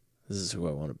 this is who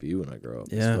I want to be when I grow up.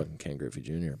 It's fucking Ken Griffey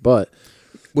Jr. But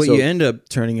what you end up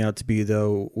turning out to be,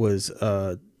 though, was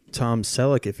Tom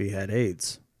Selleck if he had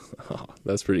AIDS. Oh,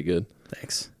 that's pretty good.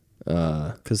 Thanks.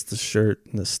 Because the shirt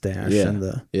and the stash and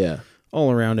the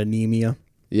all-around anemia.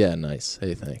 Yeah, nice.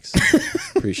 Hey, thanks.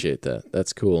 Appreciate that.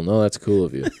 That's cool. No, that's cool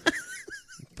of you.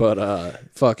 But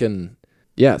fucking...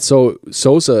 Yeah, so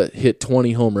Sosa hit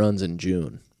 20 home runs in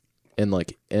June and,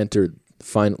 like,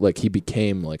 he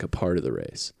became, like, a part of the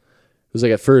race. It was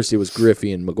like at first it was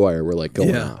Griffey and McGuire were, like,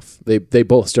 going off. They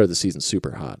both started the season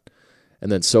super hot.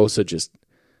 And then Sosa just...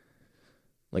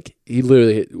 Like, he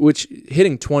literally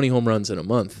hitting 20 home runs in a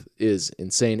month is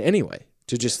insane anyway.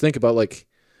 To just think about, like,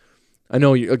 I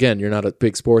know, you're not a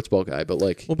big sports ball guy, but,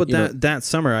 like... Well, but that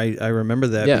summer, I remember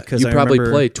that because you probably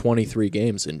played 23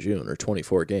 games in June or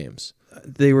 24 games.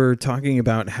 They were talking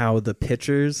about how the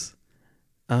pitchers,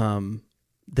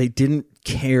 they didn't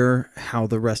care how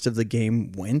the rest of the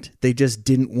game went. They just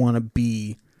didn't want to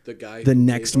be the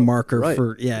next marker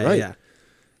for... Yeah.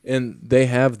 And they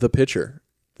have the pitcher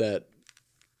that...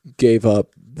 gave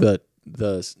up the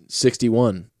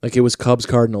 61. Like, it was Cubs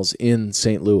Cardinals in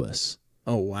St. Louis.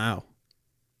 Oh, wow.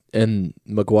 And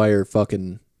McGuire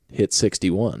fucking hit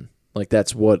 61. Like,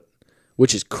 that's what...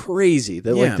 Which is crazy.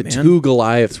 That, like, the two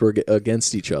Goliaths were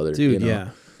against each other. Dude, you know? yeah.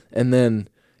 And then,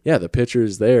 the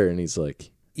pitcher's there, and he's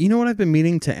like... You know what I've been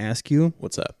meaning to ask you?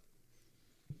 What's that?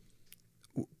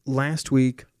 Last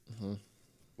week,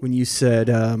 when you said...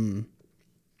 when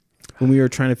we were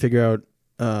trying to figure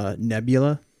out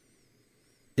Nebula...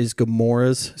 is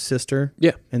Gamora's sister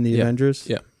in the Avengers.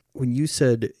 Yeah. When you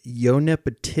said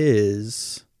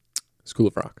Yo-Nepetiz... School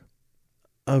of Rock.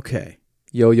 Okay.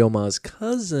 Yo-Yo Ma's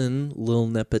cousin, Lil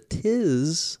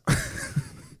Nepetiz.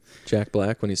 Jack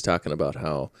Black, when he's talking about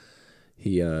how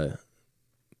he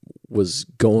was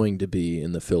going to be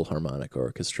in the Philharmonic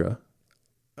Orchestra.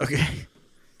 Okay.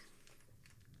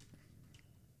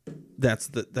 That's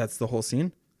the whole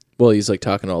scene? Well, he's like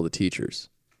talking to all the teachers.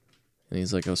 And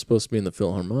he's like, I was supposed to be in the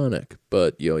Philharmonic,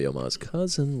 but Yo-Yo Ma's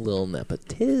cousin, Lil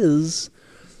Nepetiz,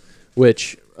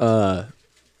 which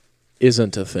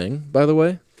isn't a thing, by the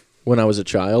way. When I was a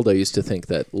child, I used to think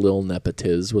that Lil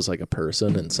Nepetiz was like a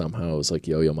person, and somehow it was like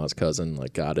Yo-Yo Ma's cousin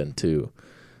like got into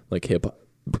like hip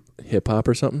hop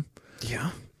or something.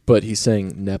 Yeah. But he's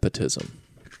saying nepotism.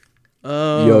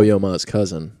 Oh. Yo-Yo Ma's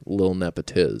cousin, Lil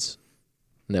Nepetiz.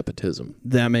 Nepotism.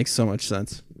 That makes so much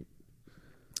sense.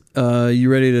 You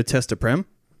ready to test a prem?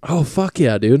 Oh, fuck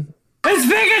yeah, dude. It's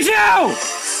Pikachu!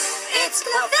 It's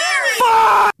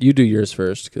Clefairy! You do yours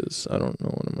first, because I don't know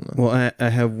what I'm gonna... Well, I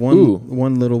have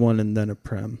one little one and then a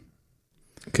prem.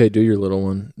 Okay, do your little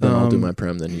one. Then I'll do my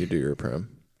prem, then you do your prem.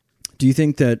 Do you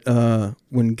think that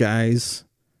when guys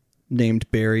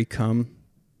named Barry come,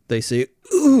 they say,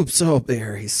 oops, all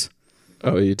berries?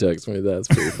 Oh, you text me. That's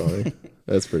pretty funny.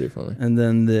 That's pretty funny. And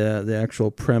then the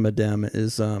actual premadem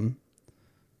is...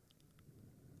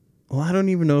 Well, I don't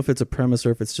even know if it's a premise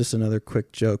or if it's just another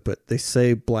quick joke, but they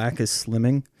say black is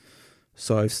slimming,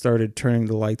 so I've started turning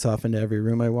the lights off into every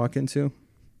room I walk into.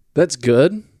 That's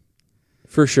good,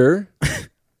 for sure.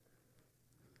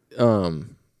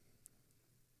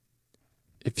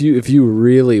 If you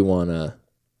really wanna,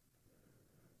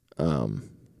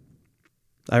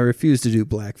 I refuse to do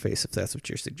blackface if that's what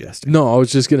you're suggesting. No, I was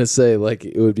just gonna say, like,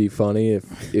 it would be funny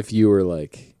if you were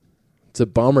like. It's a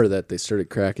bummer that they started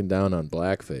cracking down on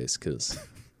blackface, because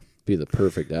it'd be the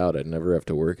perfect out. I'd never have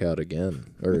to work out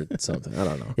again or something. I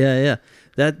don't know. Yeah.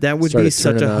 That would be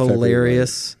such a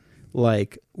hilarious,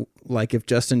 like if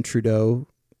Justin Trudeau,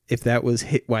 if that was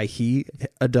why he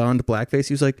adorned blackface,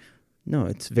 he was like, no,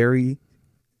 it's slimming.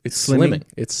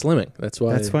 It's slimming. That's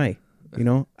why. You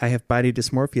know, I have body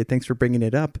dysmorphia. Thanks for bringing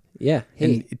it up. Yeah. Hey.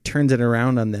 And it turns it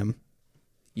around on them.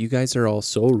 You guys are all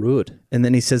so rude. And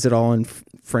then he says it all in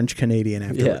French Canadian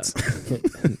afterwards. Yeah.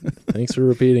 Thanks for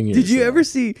repeating it. Did you ever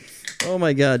see? Oh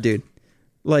my God, dude!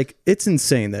 Like, it's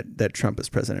insane that Trump is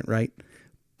president, right?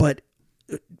 But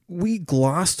we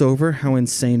glossed over how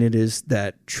insane it is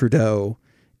that Trudeau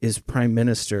is prime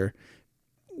minister.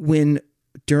 When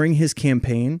during his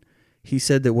campaign, he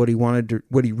said that what he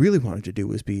really wanted to do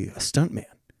was be a stuntman,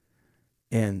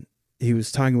 and he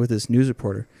was talking with this news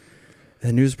reporter. And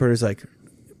the news reporter's like,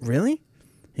 really?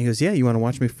 And he goes, yeah, you want to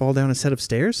watch me fall down a set of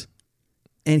stairs?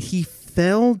 and he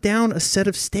fell down a set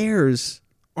of stairs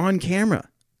on camera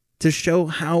to show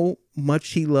how much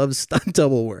he loves stunt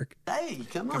double work. Hey,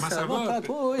 comment ça va,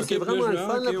 papa? Oui, c'est vraiment le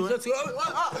fun, l'épisode.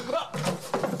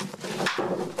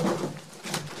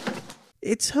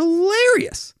 It's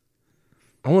hilarious.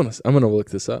 I'm gonna look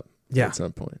this up. Yeah. At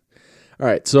some point. All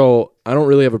right, so I don't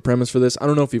really have a premise for this. I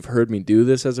don't know if you've heard me do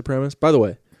this as a premise. By the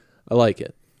way, I like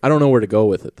it. I don't know where to go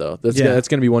with it though. That's going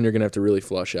to be one you're going to have to really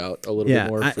flush out a little bit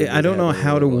more. I don't know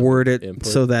how to word it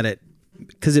so that it,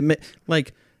 because it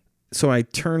like, so I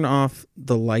turn off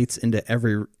the lights into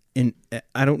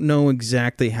I don't know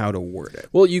exactly how to word it.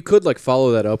 Well, you could like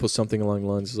follow that up with something along the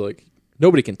lines of like,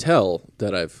 nobody can tell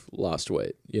that I've lost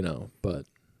weight, but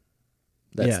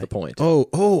that's the point.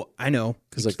 Oh, I know.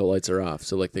 Because like the lights are off,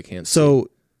 so like they can't see.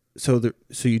 So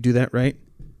you do that, right?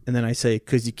 And then I say,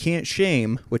 because you can't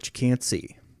shame what you can't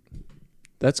see.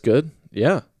 That's good.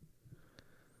 Yeah.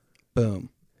 Boom.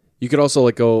 You could also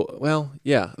like go, well,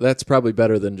 yeah, that's probably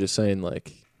better than just saying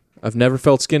like, I've never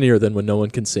felt skinnier than when no one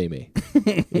can see me.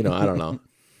 I don't know.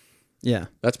 Yeah.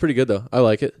 That's pretty good though. I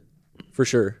like it for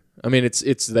sure. I mean,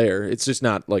 it's there. It's just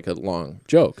not like a long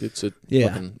joke. It's a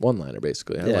fucking one-liner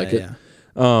basically. I like it. Yeah.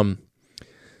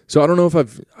 So I don't know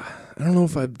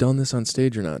if I've done this on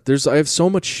stage or not. I have so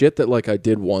much shit that like I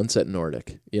did once at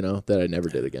Nordic, that I never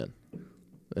did again.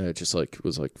 And it just like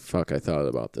was like, fuck, I thought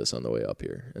about this on the way up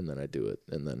here, and then I do it,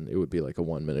 and then it would be like a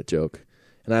 1-minute joke.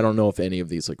 And I don't know if any of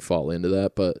these like fall into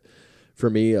that, but for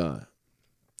me,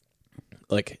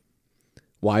 like,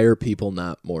 why are people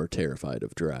not more terrified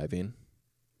of driving?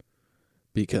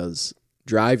 Because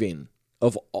driving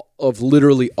of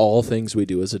literally all things we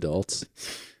do as adults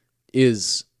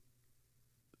is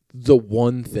the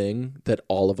one thing that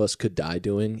all of us could die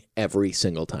doing every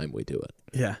single time we do it.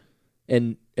 Yeah.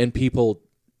 And people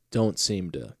don't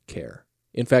seem to care.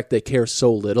 In fact, they care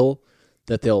so little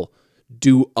that they'll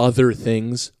do other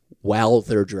things while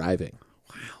they're driving.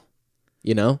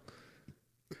 Wow.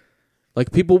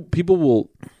 Like people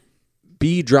will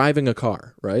be driving a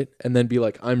car, right? And then be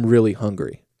like, I'm really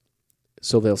hungry.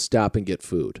 So they'll stop and get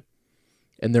food.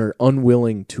 And they're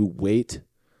unwilling to wait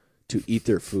to eat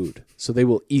their food. So they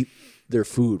will eat their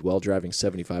food while driving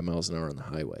 75 miles an hour on the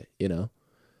highway, And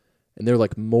they're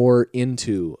like more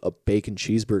into a bacon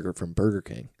cheeseburger from Burger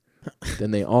King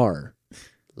than they are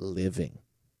living.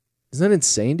 Isn't that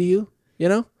insane to you?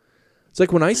 It's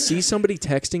like when I see somebody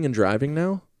texting and driving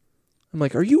now, I'm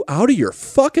like, are you out of your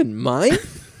fucking mind?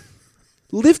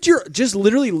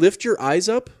 Literally lift your eyes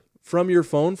up from your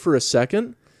phone for a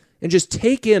second and just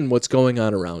take in what's going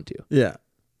on around you. Yeah.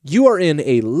 You are in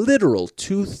a literal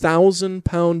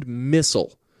 2,000-pound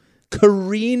missile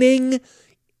careening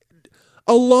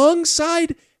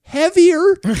alongside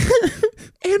heavier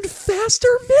and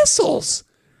faster missiles.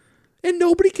 And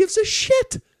nobody gives a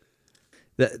shit.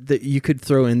 That you could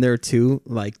throw in there too.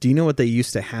 Like, do you know what they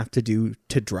used to have to do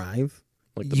to drive?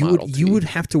 Like the Model T. You would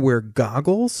have to wear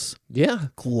goggles, yeah,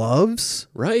 gloves.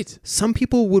 Right. Some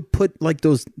people would put like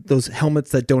those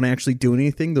helmets that don't actually do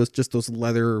anything. Those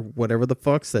leather whatever the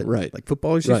fucks that like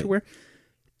footballers used to wear.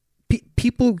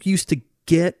 People used to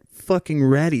get fucking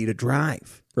ready to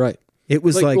drive. Right. It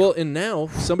was like well, and now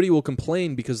somebody will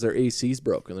complain because their AC's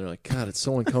broken. They're like, God, it's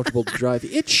so uncomfortable to drive.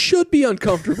 It should be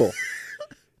uncomfortable.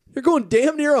 You're going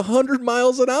damn near 100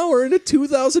 miles an hour in a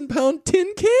 2,000-pound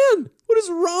tin can. What is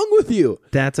wrong with you?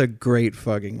 That's a great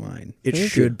fucking line. It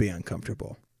should be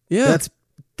uncomfortable. Yeah.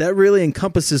 That really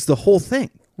encompasses the whole thing.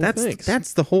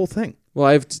 That's the whole thing.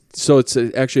 Well, so it's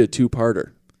actually a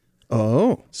two-parter.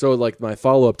 Oh. So like my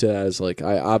follow-up to that is like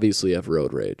I obviously have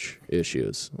road rage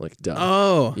issues. Like duh.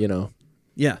 Oh.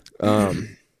 Yeah.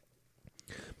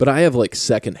 But I have like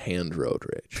second-hand road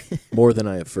rage more than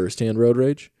I have first-hand road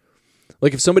rage.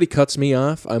 Like, if somebody cuts me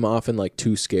off, I'm often, like,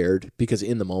 too scared because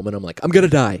in the moment I'm like, I'm going to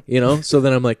die, So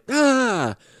then I'm like,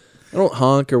 I don't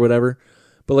honk or whatever.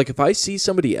 But, like, if I see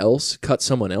somebody else cut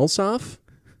someone else off,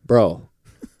 bro,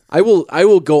 I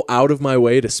will go out of my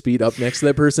way to speed up next to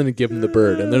that person and give them the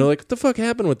bird. And they're like, what the fuck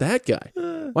happened with that guy?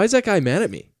 Why is that guy mad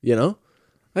at me, I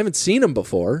haven't seen him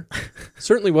before.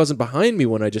 Certainly wasn't behind me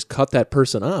when I just cut that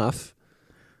person off.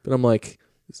 But I'm like...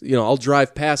 I'll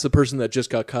drive past the person that just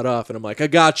got cut off, and I'm like, I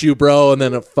got you, bro. And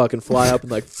then I'll fucking fly up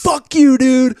and like, fuck you,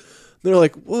 dude. And they're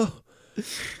like, whoa.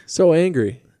 So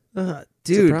angry. Dude.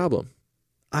 It's a problem.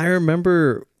 I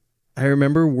remember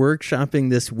workshopping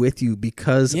this with you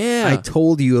because I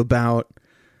told you about,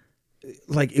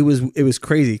 like, it was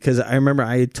crazy because I remember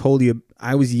I had told you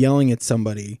I was yelling at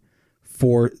somebody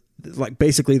for, like,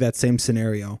 basically that same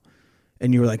scenario.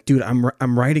 And you were like, dude,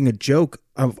 I'm writing a joke.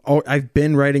 I've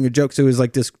been writing a joke. So it was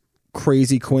like this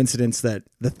crazy coincidence that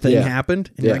the thing Yeah.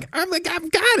 happened. And Yeah. you're like,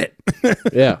 I've got it.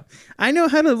 Yeah. I know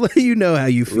how to let you know how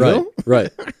you feel.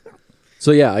 Right.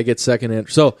 So yeah, I get secondhand.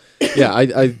 So yeah, I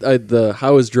the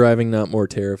how is driving not more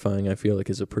terrifying? I feel like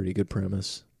is a pretty good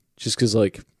premise. Just because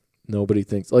like nobody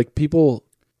thinks like people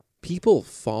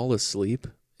fall asleep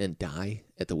and die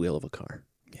at the wheel of a car.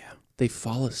 Yeah. They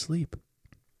fall asleep.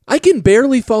 I can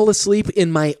barely fall asleep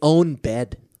in my own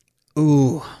bed.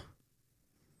 Ooh.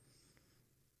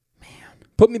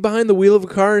 Put me behind the wheel of a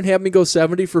car and have me go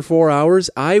 70 for 4 hours.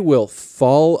 I will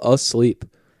fall asleep.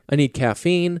 I need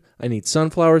caffeine. I need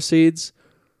sunflower seeds.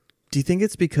 Do you think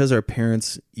it's because our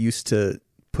parents used to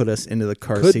put us into the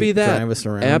car Could seat, be that. drive us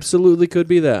around? Absolutely could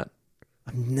be that.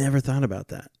 I've never thought about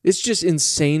that. It's just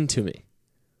insane to me.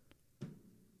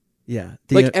 Yeah.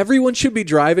 Like everyone should be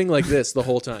driving like this the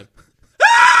whole time.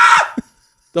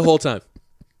 The whole time.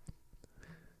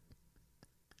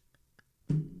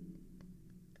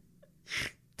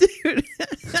 Dude,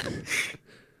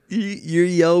 your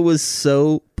yell was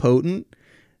so potent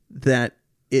that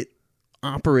it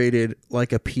operated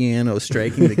like a piano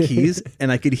striking the keys,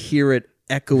 and I could hear it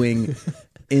echoing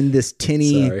in this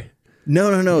tinny. Sorry. No.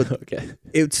 Okay.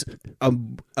 It's a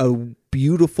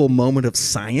beautiful moment of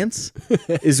science,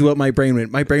 is what my brain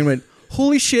went. My brain went,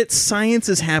 holy shit, science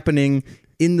is happening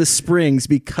in the springs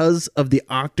because of the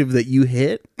octave that you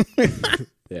hit.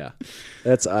 Yeah.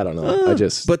 That's, I don't know.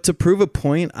 But to prove a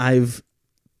point,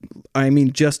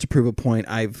 just to prove a point,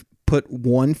 I've put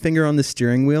one finger on the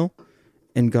steering wheel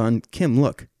and gone, Kim,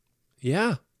 look,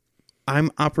 Yeah.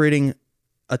 I'm operating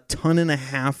 1.5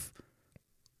 tons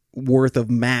worth of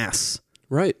mass,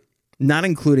 Right. not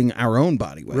including our own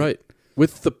body weight. Right.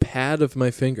 With the pad of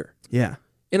my finger. Yeah.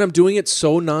 And I'm doing it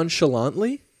so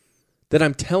nonchalantly that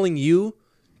I'm telling you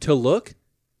to look,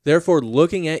 therefore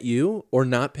looking at you or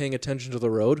not paying attention to the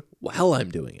road while I'm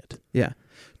doing it. Yeah.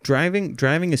 Driving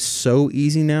is so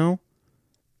easy now.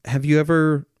 Have you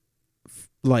ever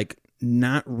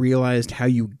not realized how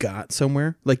you got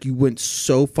somewhere? Like you went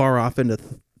so far off into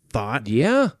thought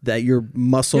Yeah. that your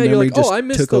muscle Yeah, you're memory like, just I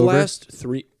missed took the over. last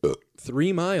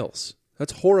 3 miles.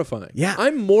 That's horrifying. Yeah.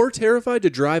 I'm more terrified to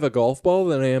drive a golf ball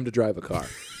than I am to drive a car.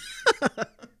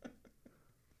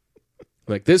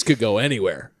 Like, this could go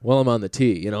anywhere while I'm on the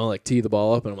tee, tee the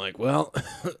ball up, and I'm like, well,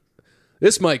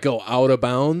 this might go out of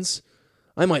bounds.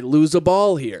 I might lose a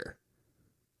ball here.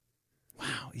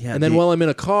 Wow. Yeah. And then while I'm in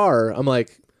a car, I'm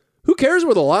like, who cares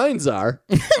where the lines are?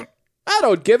 I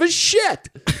don't give a shit.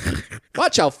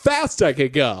 Watch how fast I can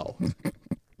go.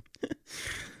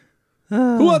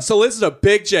 Who wants to listen to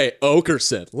Big J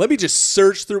Okerson? Let me just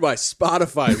search through my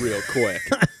Spotify real quick.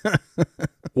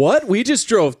 What? We just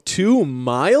drove 2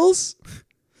 miles?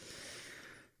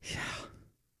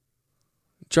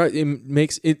 It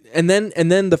makes it, and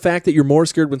then the fact that you're more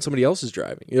scared when somebody else is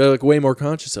driving. You're like way more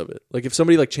conscious of it. Like if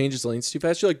somebody like changes lanes too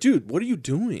fast, you're like, dude, what are you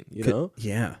doing? You know?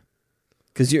 Yeah.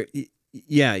 Because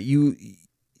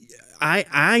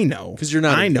I know. Because you're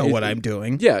not. I know what I'm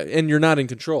doing. Yeah, and you're not in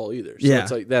control either. So Yeah.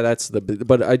 it's like that's the.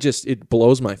 But it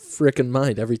blows my freaking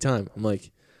mind every time. I'm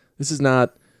like, this is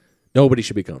not. Nobody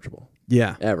should be comfortable.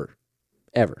 Yeah. Ever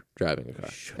driving a car.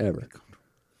 Ever.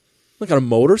 Like on a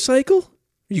motorcycle?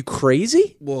 Are you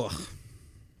crazy? Ugh.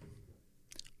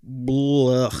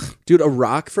 Blech. Dude, a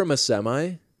rock from a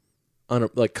semi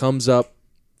comes up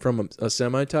from a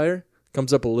semi tire,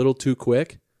 comes up a little too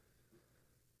quick.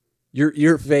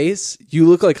 Your face, you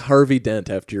look like Harvey Dent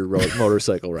after your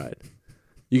motorcycle ride.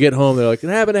 You get home, they're like, it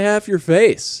happened to half your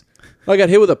face. I got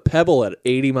hit with a pebble at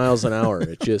 80 miles an hour.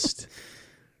 It just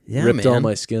ripped all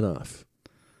my skin off.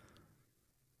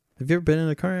 Have you ever been in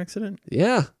a car accident?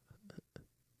 Yeah.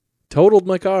 Totaled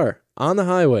my car on the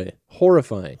highway.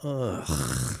 Horrifying. Ugh.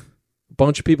 A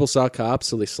bunch of people saw cops,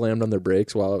 so they slammed on their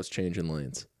brakes while I was changing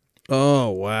lanes. Oh,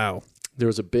 wow. There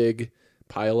was a big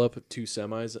pileup of 2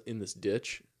 semis in this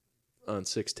ditch on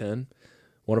 610.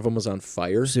 One of them was on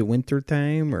fire. Was it winter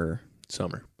time or?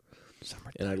 Summer.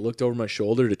 And I looked over my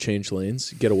shoulder to change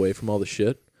lanes, get away from all the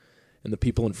shit. And the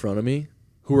people in front of me,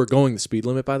 who were going the speed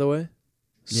limit, by the way,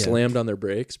 slammed on their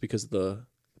brakes because the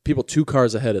people 2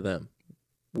 cars ahead of them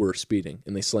were speeding,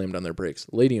 and they slammed on their brakes.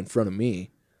 The lady in front of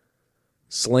me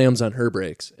slams on her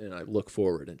brakes, and I look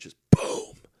forward and just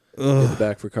boom. Hit the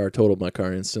back of her car, totaled my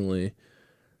car instantly.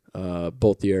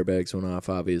 Both the airbags went off,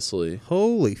 obviously.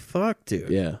 Holy fuck, dude.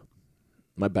 Yeah.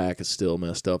 My back is still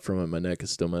messed up from it. My neck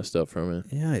is still messed up from it.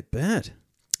 Yeah, I bet.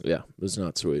 Yeah, it was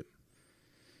not sweet.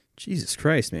 Jesus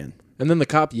Christ, man. And then the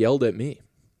cop yelled at me.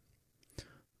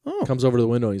 Oh. Comes over to the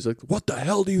window, and he's like, what the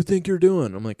hell do you think you're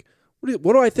doing? I'm like, what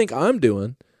do I think I'm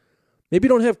doing? Maybe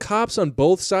don't have cops on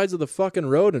both sides of the fucking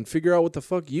road and figure out what the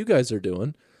fuck you guys are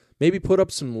doing. Maybe put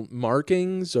up some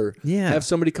markings or Yeah. have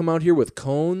somebody come out here with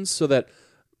cones so that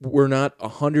we're not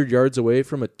 100 yards away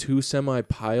from a 2 semi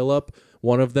pileup,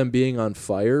 one of them being on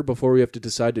fire before we have to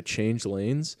decide to change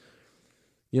lanes.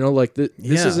 You know, like this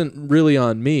isn't really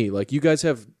on me. Like, you guys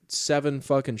have 7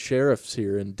 fucking sheriffs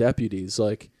here and deputies.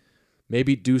 Like,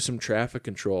 maybe do some traffic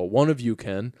control. One of you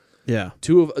can. Yeah.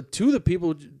 Two of the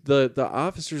people, the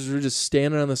officers are just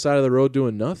standing on the side of the road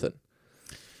doing nothing.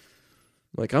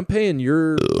 Like, I'm paying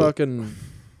your fucking...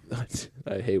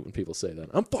 I hate when people say that.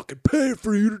 I'm fucking paying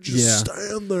for you to just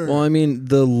stand there. Well, I mean,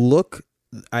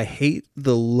 I hate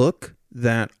the look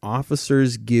that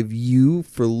officers give you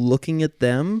for looking at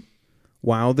them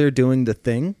while they're doing the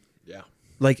thing. Yeah.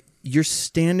 Like, you're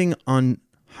standing on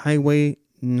Highway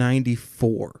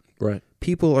 94. Right.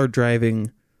 People are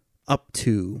driving up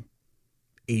to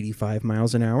 85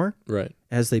 miles an hour. Right.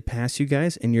 As they pass you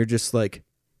guys, and you're just like,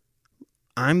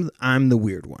 I'm the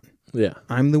weird one. Yeah.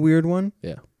 I'm the weird one.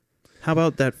 Yeah. How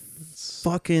about that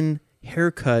fucking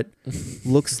haircut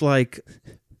looks like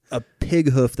a pig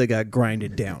hoof that got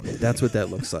grinded down? That's what that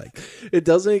looks like. It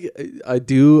doesn't. I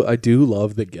do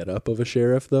love the getup of a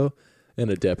sheriff though,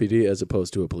 and a deputy as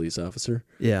opposed to a police officer.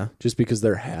 Yeah. Just because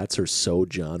their hats are so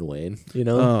John Wayne, you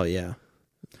know. Oh yeah.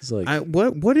 It's like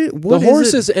what the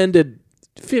horses ended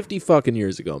 50 fucking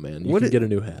years ago, man. You can get a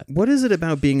new hat. What is it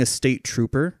about being a state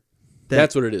trooper?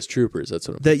 That's what it is, troopers. That's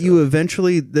what I'm that you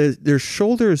eventually, their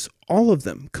shoulders, all of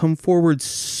them, come forward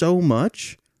so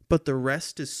much, but the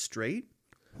rest is straight?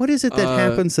 What is it that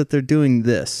happens that they're doing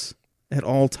this at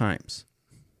all times?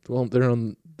 Well, they're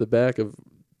on the back of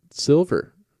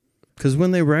silver. Because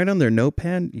when they write on their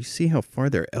notepad, you see how far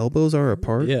their elbows are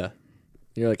apart? Yeah.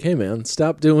 You're like, hey, man,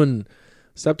 stop doing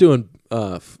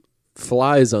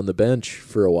flies on the bench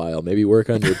for a while. Maybe work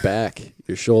on your back.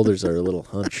 Your shoulders are a little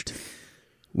hunched.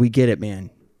 We get it, man.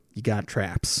 You got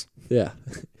traps. Yeah.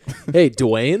 Hey,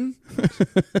 Dwayne?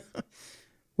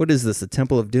 What is this, the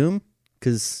Temple of Doom?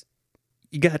 Because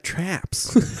you got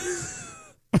traps.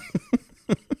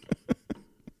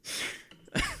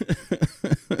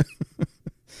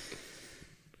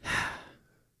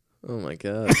 Oh, my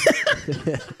God.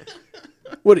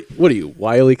 What are you,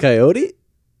 Wile E. Coyote?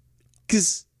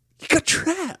 Because you got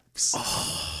traps.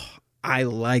 Oh, I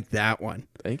like that one.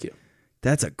 Thank you.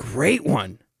 That's a great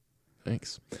one.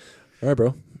 Thanks. All right,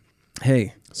 bro.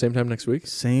 Hey. Same time next week?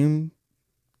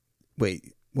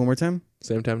 Wait, one more time?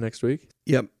 Same time next week?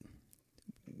 Yep.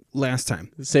 Last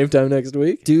time. Same time next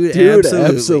week? Dude,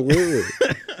 absolutely.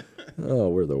 Oh,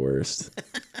 we're the worst.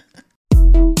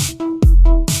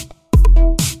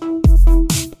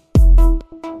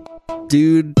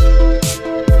 Dude.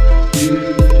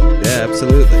 Yeah,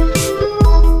 absolutely.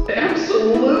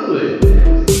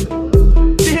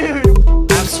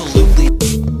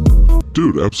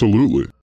 Dude, absolutely.